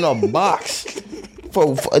yourself in a box.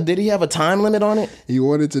 Did he have a time limit on it? He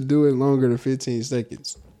wanted to do it longer than 15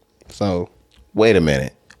 seconds. So. Wait a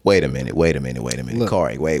minute. Wait a minute. Look.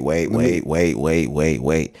 Corey, wait.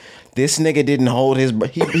 This nigga didn't hold his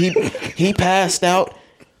he passed out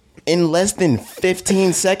in less than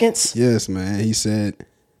 15 seconds? Yes, man. He said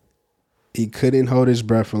he couldn't hold his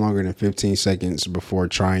breath for longer than 15 seconds before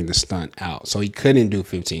trying the stunt out. So he couldn't do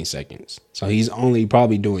 15 seconds. So he's only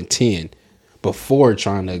probably doing 10 before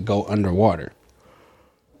trying to go underwater.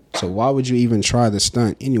 So why would you even try the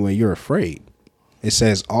stunt anyway? You're afraid. It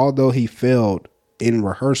says, although he failed in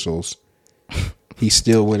rehearsals, he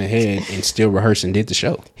still went ahead and still rehearsed and did the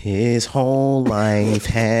show. His whole life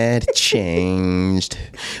had changed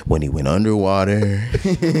when he went underwater.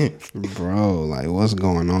 Bro, like, what's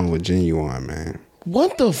going on with Genuine, man?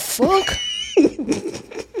 What the fuck?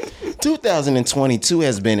 2022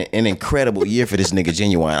 has been an incredible year for this nigga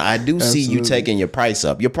Genuine. I do see you taking your price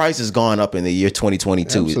up. Your price has gone up in the year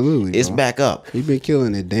 2022. Absolutely, It's bro. back up. He been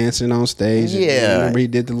killing it, dancing on stage. Yeah. Remember he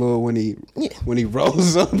did the little when he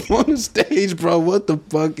rose up on the stage, bro. What the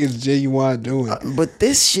fuck is Genuine doing? But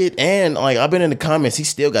this shit, and like I've been in the comments, he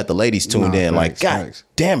still got the ladies tuned Nah, in. Like, facts, God facts.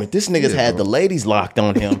 damn it, this nigga's Yeah, had bro. the ladies locked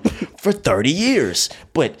on him for 30 years.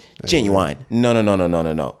 But Genuine,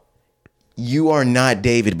 no. You are not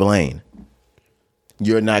David Blaine.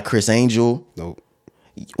 You're not Chris Angel. Nope.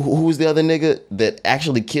 Who's the other nigga that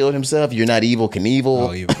actually killed himself? You're not Evil Knievel.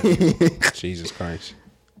 Oh, even Jesus Christ.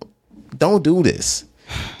 Don't do this.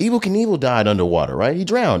 Evil Knievel died underwater, right? He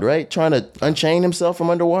drowned, right? Trying to unchain himself from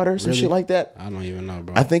underwater, some Really? shit like that. I don't even know,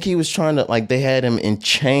 bro. I think he was trying to, like, they had him in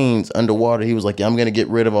chains underwater. He was like, yeah, I'm going to get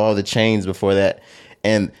rid of all the chains before that.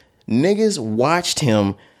 And niggas watched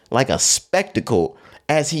him like a spectacle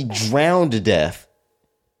as he drowned to death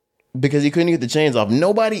because he couldn't get the chains off.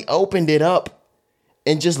 Nobody opened it up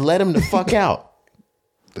and just let him the fuck out.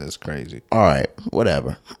 That's crazy. All right,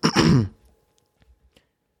 whatever.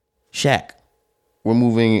 Shaq. We're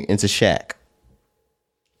moving into Shaq.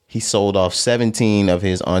 He sold off 17 of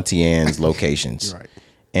his Auntie Anne's locations. Right.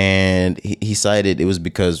 And he cited it was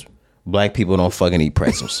because black people don't fucking eat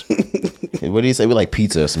pretzels. What did he say? We like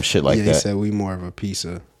pizza or some shit like Yeah, that. he said we more of a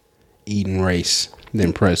pizza eating race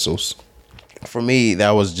than pretzels. For me,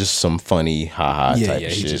 that was just some funny ha-ha Yeah, type yeah,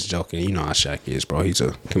 of he's shit. just joking. You know how Shaq is, bro. He's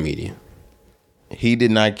a comedian. He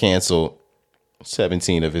did not cancel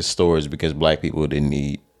 17 of his stores because black people didn't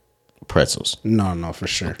eat pretzels. No, for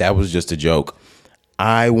sure. That was just a joke.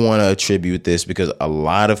 I want to attribute this because a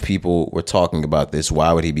lot of people were talking about this.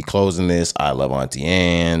 Why would he be closing this? I love Auntie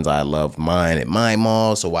Anne's. I love mine at my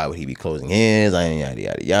mall. So why would he be closing his? Yada,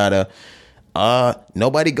 yada, yada.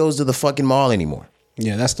 Nobody goes to the fucking mall anymore.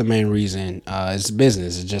 Yeah, that's the main reason. It's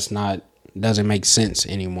business. It's just not, doesn't make sense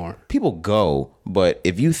anymore. People go, but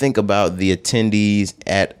if you think about the attendees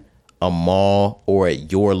at a mall or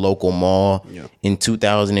at your local mall in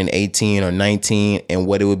 2018 or 19 and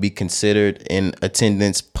what it would be considered in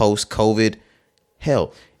attendance post-COVID,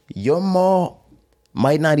 hell, your mall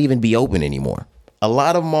might not even be open anymore. A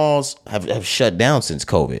lot of malls have shut down since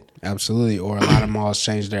COVID. Absolutely. Or a lot of malls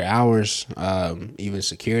changed their hours. Even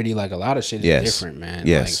security, like a lot of shit is Yes. different, man.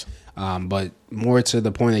 Yes. Like, but more to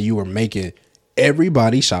the point that you were making,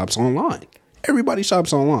 everybody shops online. Everybody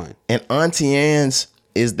shops online. And Auntie Anne's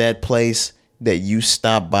is that place that you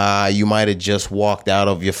stop by. You might have just walked out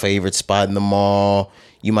of your favorite spot in the mall.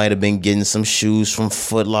 You might have been getting some shoes from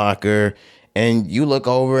Foot Locker. And you look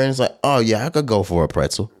over and it's like, oh, yeah, I could go for a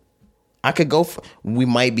pretzel. I could go for, we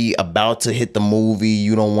might be about to hit the movie.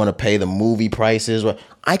 You don't want to pay the movie prices.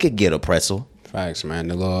 I could get a pretzel. Facts, man.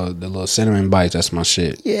 The little cinnamon bites, that's my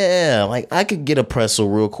shit. Yeah, like I could get a pretzel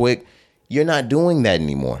real quick. You're not doing that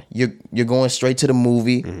anymore. You're going straight to the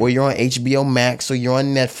movie, or you're on HBO Max, or you're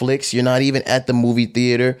on Netflix. You're not even at the movie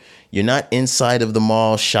theater. You're not inside of the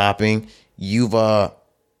mall shopping. You've gone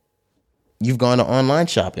to online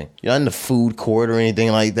shopping. You're not in the food court or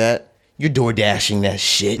anything like that. You're door dashing that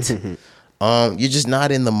shit. You're just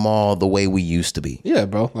not in the mall the way we used to be. Yeah,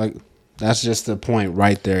 bro. Like, that's just the point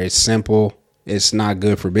right there. It's simple. It's not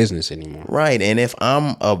good for business anymore. Right. And if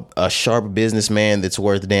I'm a sharp businessman that's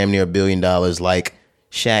worth damn near $1 billion like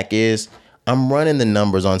Shaq is, I'm running the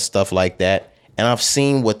numbers on stuff like that. And I've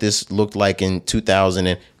seen what this looked like in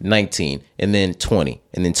 2019 and then 20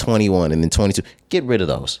 and then 21 and then 22. Get rid of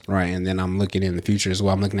those. Right. And then I'm looking in the future as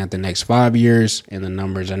well. I'm looking at the next 5 years, and the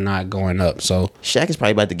numbers are not going up. So, Shaq is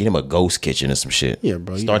probably about to get him a ghost kitchen or some shit. Yeah,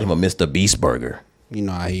 bro, you Start him a Mr. Beast burger. you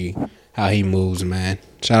know how he moves, man.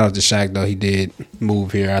 Shout out to Shaq, though. He did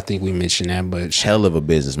move here. I think we mentioned that. But Hell of a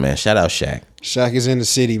businessman. Shout out Shaq. Shaq is in the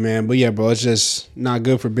city, man. But, yeah, bro, it's just not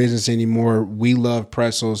good for business anymore. We love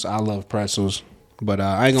pretzels. I love pretzels. But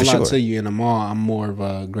I ain't going to lie to you, in the mall, I'm more of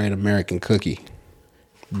a Great American Cookie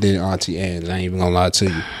than Auntie Anne's. I ain't even going to lie to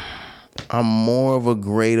you. I'm more of a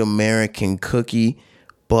great American cookie,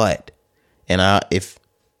 but if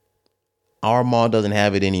our mall doesn't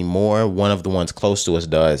have it anymore, one of the ones close to us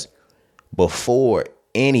does. Before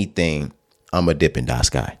anything, I'm a Dippin' Dots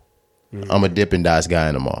guy. I'm a Dippin' Dots guy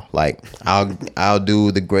in the mall. Like I'll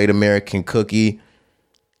do the great American cookie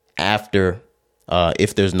after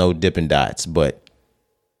if there's no Dippin' Dots, but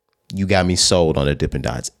you got me sold on the Dippin'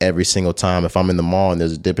 Dots. Every single time if I'm in the mall and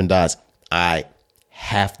there's a Dippin' Dots, I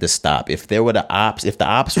have to stop. If the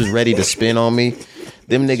ops was ready to spin on me,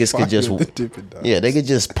 them niggas could just they could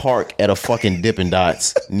just park at a fucking Dippin'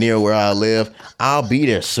 Dots near where I live. I'll be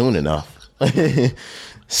there soon enough.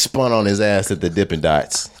 Spun on his ass at the Dippin'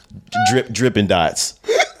 Dots. Drippin' Dots.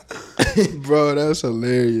 Bro, that's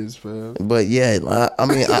hilarious, bro. But yeah, I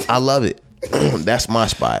mean, I love it. That's my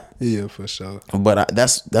spot. Yeah, for sure. But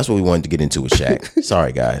that's what we wanted to get into with Shaq.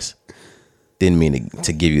 Sorry, guys. Didn't mean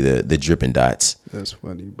to give you the Drippin' Dots. That's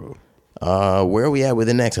funny, bro. Where are we at with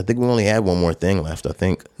the next? I think we only had one more thing left, I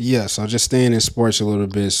think. Yeah, so just staying in sports a little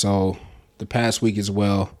bit. So the past week as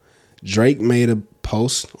well, Drake made a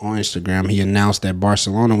post on Instagram. He announced that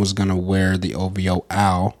Barcelona was going to wear the OVO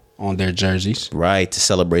owl on their jerseys. Right, to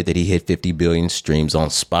celebrate that he hit 50 billion streams on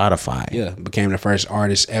Spotify. Yeah, became the first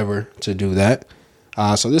artist ever to do that.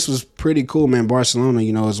 So this was pretty cool, man. Barcelona,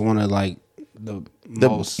 is one of like the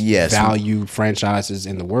most valued franchises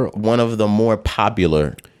in the world. One of the more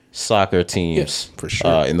popular soccer teams for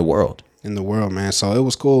sure in the world. Man. So it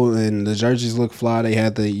was cool, and the jerseys look fly. They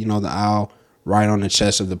had the the owl right on the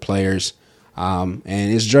chest of the players. And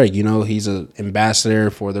it's Drake, he's an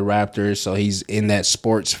ambassador for the Raptors, so he's in that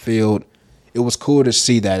sports field. It was cool to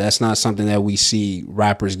see that. That's not something that we see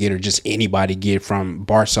rappers get or just anybody get from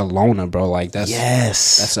Barcelona, bro. Like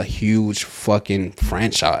that's a huge fucking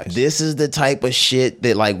franchise. This is the type of shit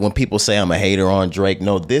that, like, when people say I'm a hater on Drake,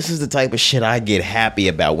 no, this is the type of shit I get happy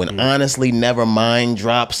about. When honestly Nevermind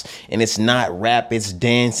drops and it's not rap, it's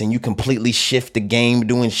dance, and you completely shift the game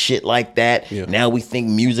doing shit like that. Yeah. Now we think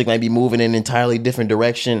music might be moving in an entirely different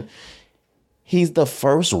direction. He's the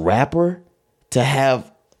first rapper to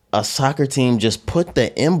have a soccer team just put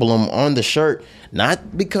the emblem on the shirt,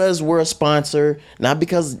 not because we're a sponsor, not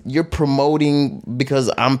because you're promoting,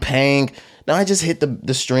 because I'm paying. No, I just hit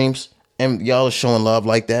the streams and y'all are showing love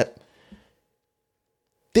like that.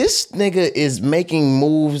 This nigga is making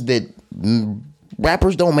moves that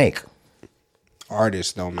rappers don't make.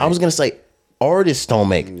 Artists don't make. I was going to say artists don't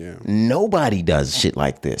make. Yeah. Nobody does shit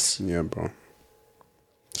like this. Yeah, bro.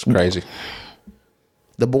 It's crazy.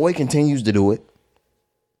 The boy continues to do it.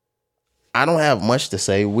 I don't have much to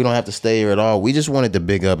say. We don't have to stay here at all. We just wanted to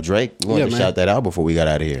big up Drake. We wanted to shout that out before we got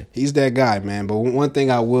out of here. He's that guy, man. But one thing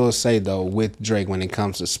I will say, though, with Drake when it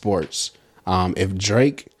comes to sports, if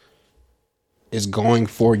Drake is going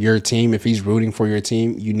for your team, if he's rooting for your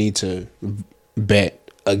team, you need to bet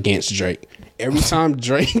against Drake. Every time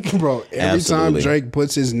Drake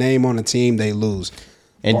puts his name on a team, they lose.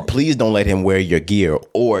 And please don't let him wear your gear,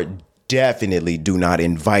 or definitely do not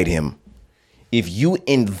invite him. If you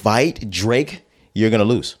invite Drake, you're going to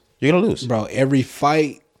lose. You're going to lose. Bro, every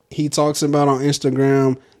fight he talks about on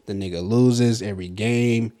Instagram, the nigga loses. Every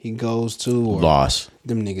game he goes to. Loss.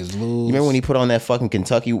 Them niggas lose. You remember when he put on that fucking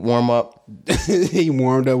Kentucky warm-up? He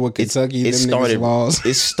warmed up with Kentucky. Them niggas lost.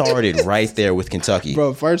 It started right there with Kentucky.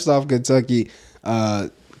 Bro, first off, Kentucky,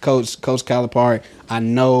 Coach Calipari, I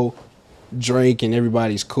know Drake and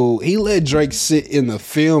everybody's cool. He let Drake sit in the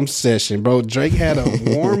film session, bro. Drake had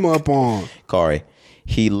a warm up on. Kari,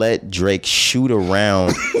 he let Drake shoot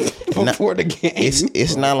around before the game.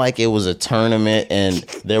 It's not like it was a tournament and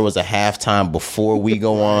there was a halftime before we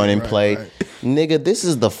go on and play. Right. Nigga, this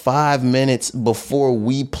is the 5 minutes before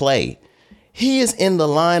we play. He is in the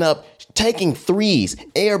lineup taking threes,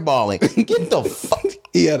 airballing. Get the fuck.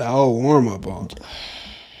 He had a whole warm up on.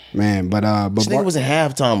 Man, but this nigga was in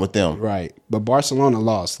halftime with them, right? But Barcelona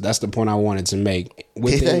lost. That's the point I wanted to make.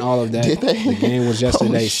 Within all of that, the game was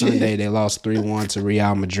yesterday, Sunday. They lost 3-1 to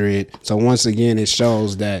Real Madrid. So once again, it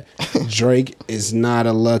shows that Drake is not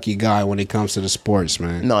a lucky guy when it comes to the sports,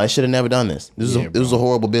 man. No, I should have never done this. This was a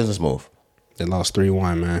horrible business move. They lost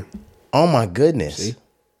 3-1, man. Oh my goodness. See?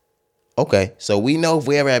 Okay, so we know if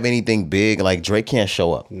we ever have anything big, like Drake can't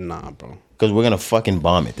show up. Nah, bro. Because we're gonna fucking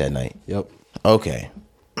bomb it that night. Yep. Okay.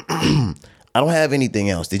 I don't have anything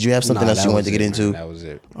else. Did you have something else you wanted to get into? Man, that was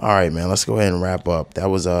it. All right, man. Let's go ahead and wrap up. That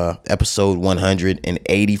was episode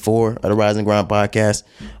 184 of the Rise and Grind podcast.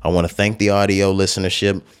 I want to thank the audio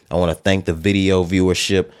listenership. I want to thank the video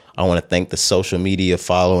viewership. I want to thank the social media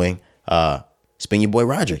following. It's been your boy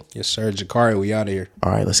Roderick. Yes, sir. Jakari, we out of here.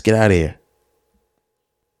 All right, let's get out of here.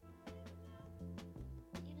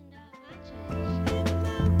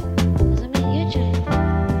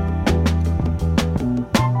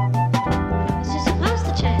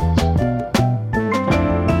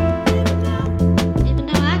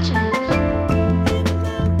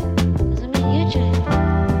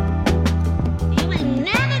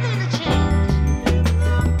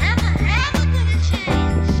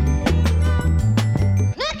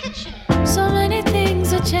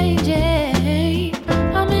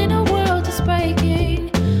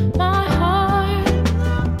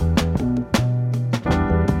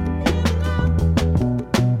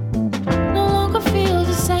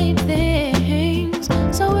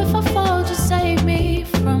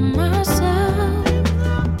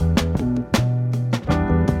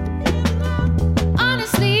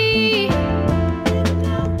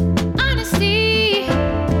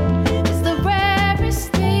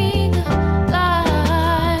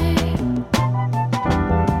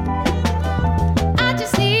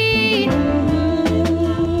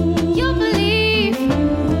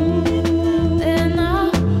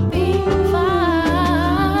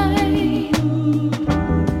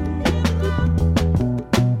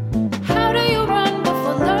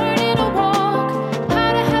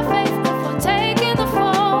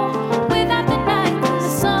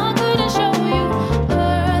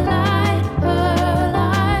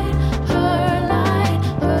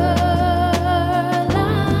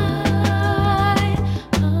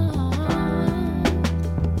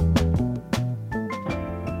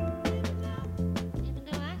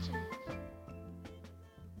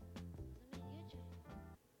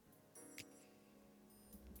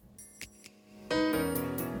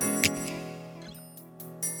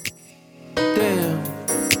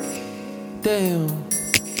 Damn,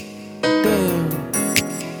 damn,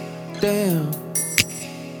 damn.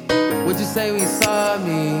 Would you say when you saw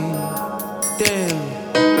me?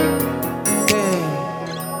 Damn, damn,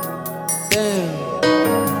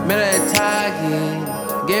 damn. Met her at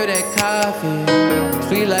Target, gave her that coffee,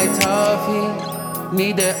 sweet like toffee,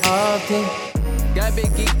 need that often. Got big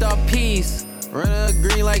geeked off piece, run her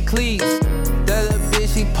green like cleats. That little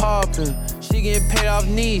bitch, she poppin', she getting paid off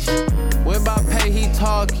niche. When by pay, he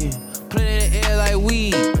talking, put it in the air like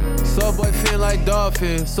weed. So boy feel like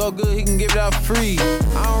dolphin, so good he can give it out free.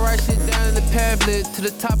 I don't write shit down in the pamphlet, to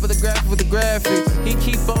the top of the graphic with the graphics. He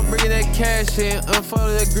keep on bringing that cash in,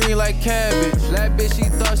 unfolded that green like cabbage. That bitch, she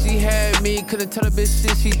thought she had me, couldn't tell the bitch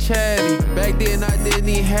shit, she chatty. Back then I didn't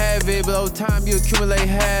even have it, but over time you accumulate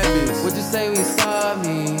habits. What'd you say when you saw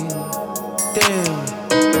me? Damn,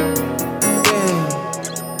 damn,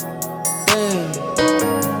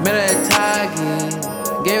 damn. Met her at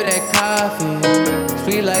Target, gave her that coffee,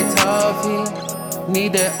 sweet like toffee,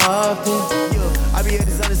 need that often. I be at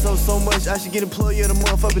designing so much, I should get employed of the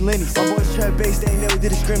month up in Lennox. My boys trap bass, they ain't never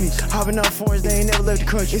did a scrimmage. Hopping out foreigns, they ain't never left the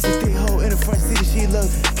crunch. It's a thick hole in the front city, she love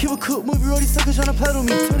it. Keep a cook, movie, roll these suckers tryna play with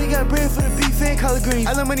me. Tony got bread for the beef and collard greens.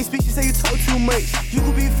 I let money speak, she say you talk too much. You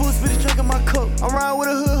could be full, spit a drink in my cup. I'm riding with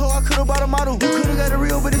a hood hoe, I could've bought a model. You could've got a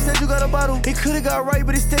real, but instead you got a bottle. It could've got right,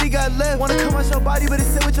 but instead he got left. Wanna come out your body, but it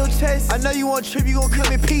said with your chest. I know you want trip, you gon'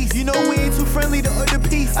 come in peace. You know we ain't too friendly to other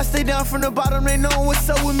piece. I stay down from the bottom, ain't knowing what's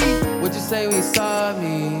up with me. What'd you say when you saw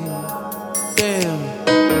me?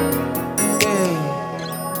 Damn,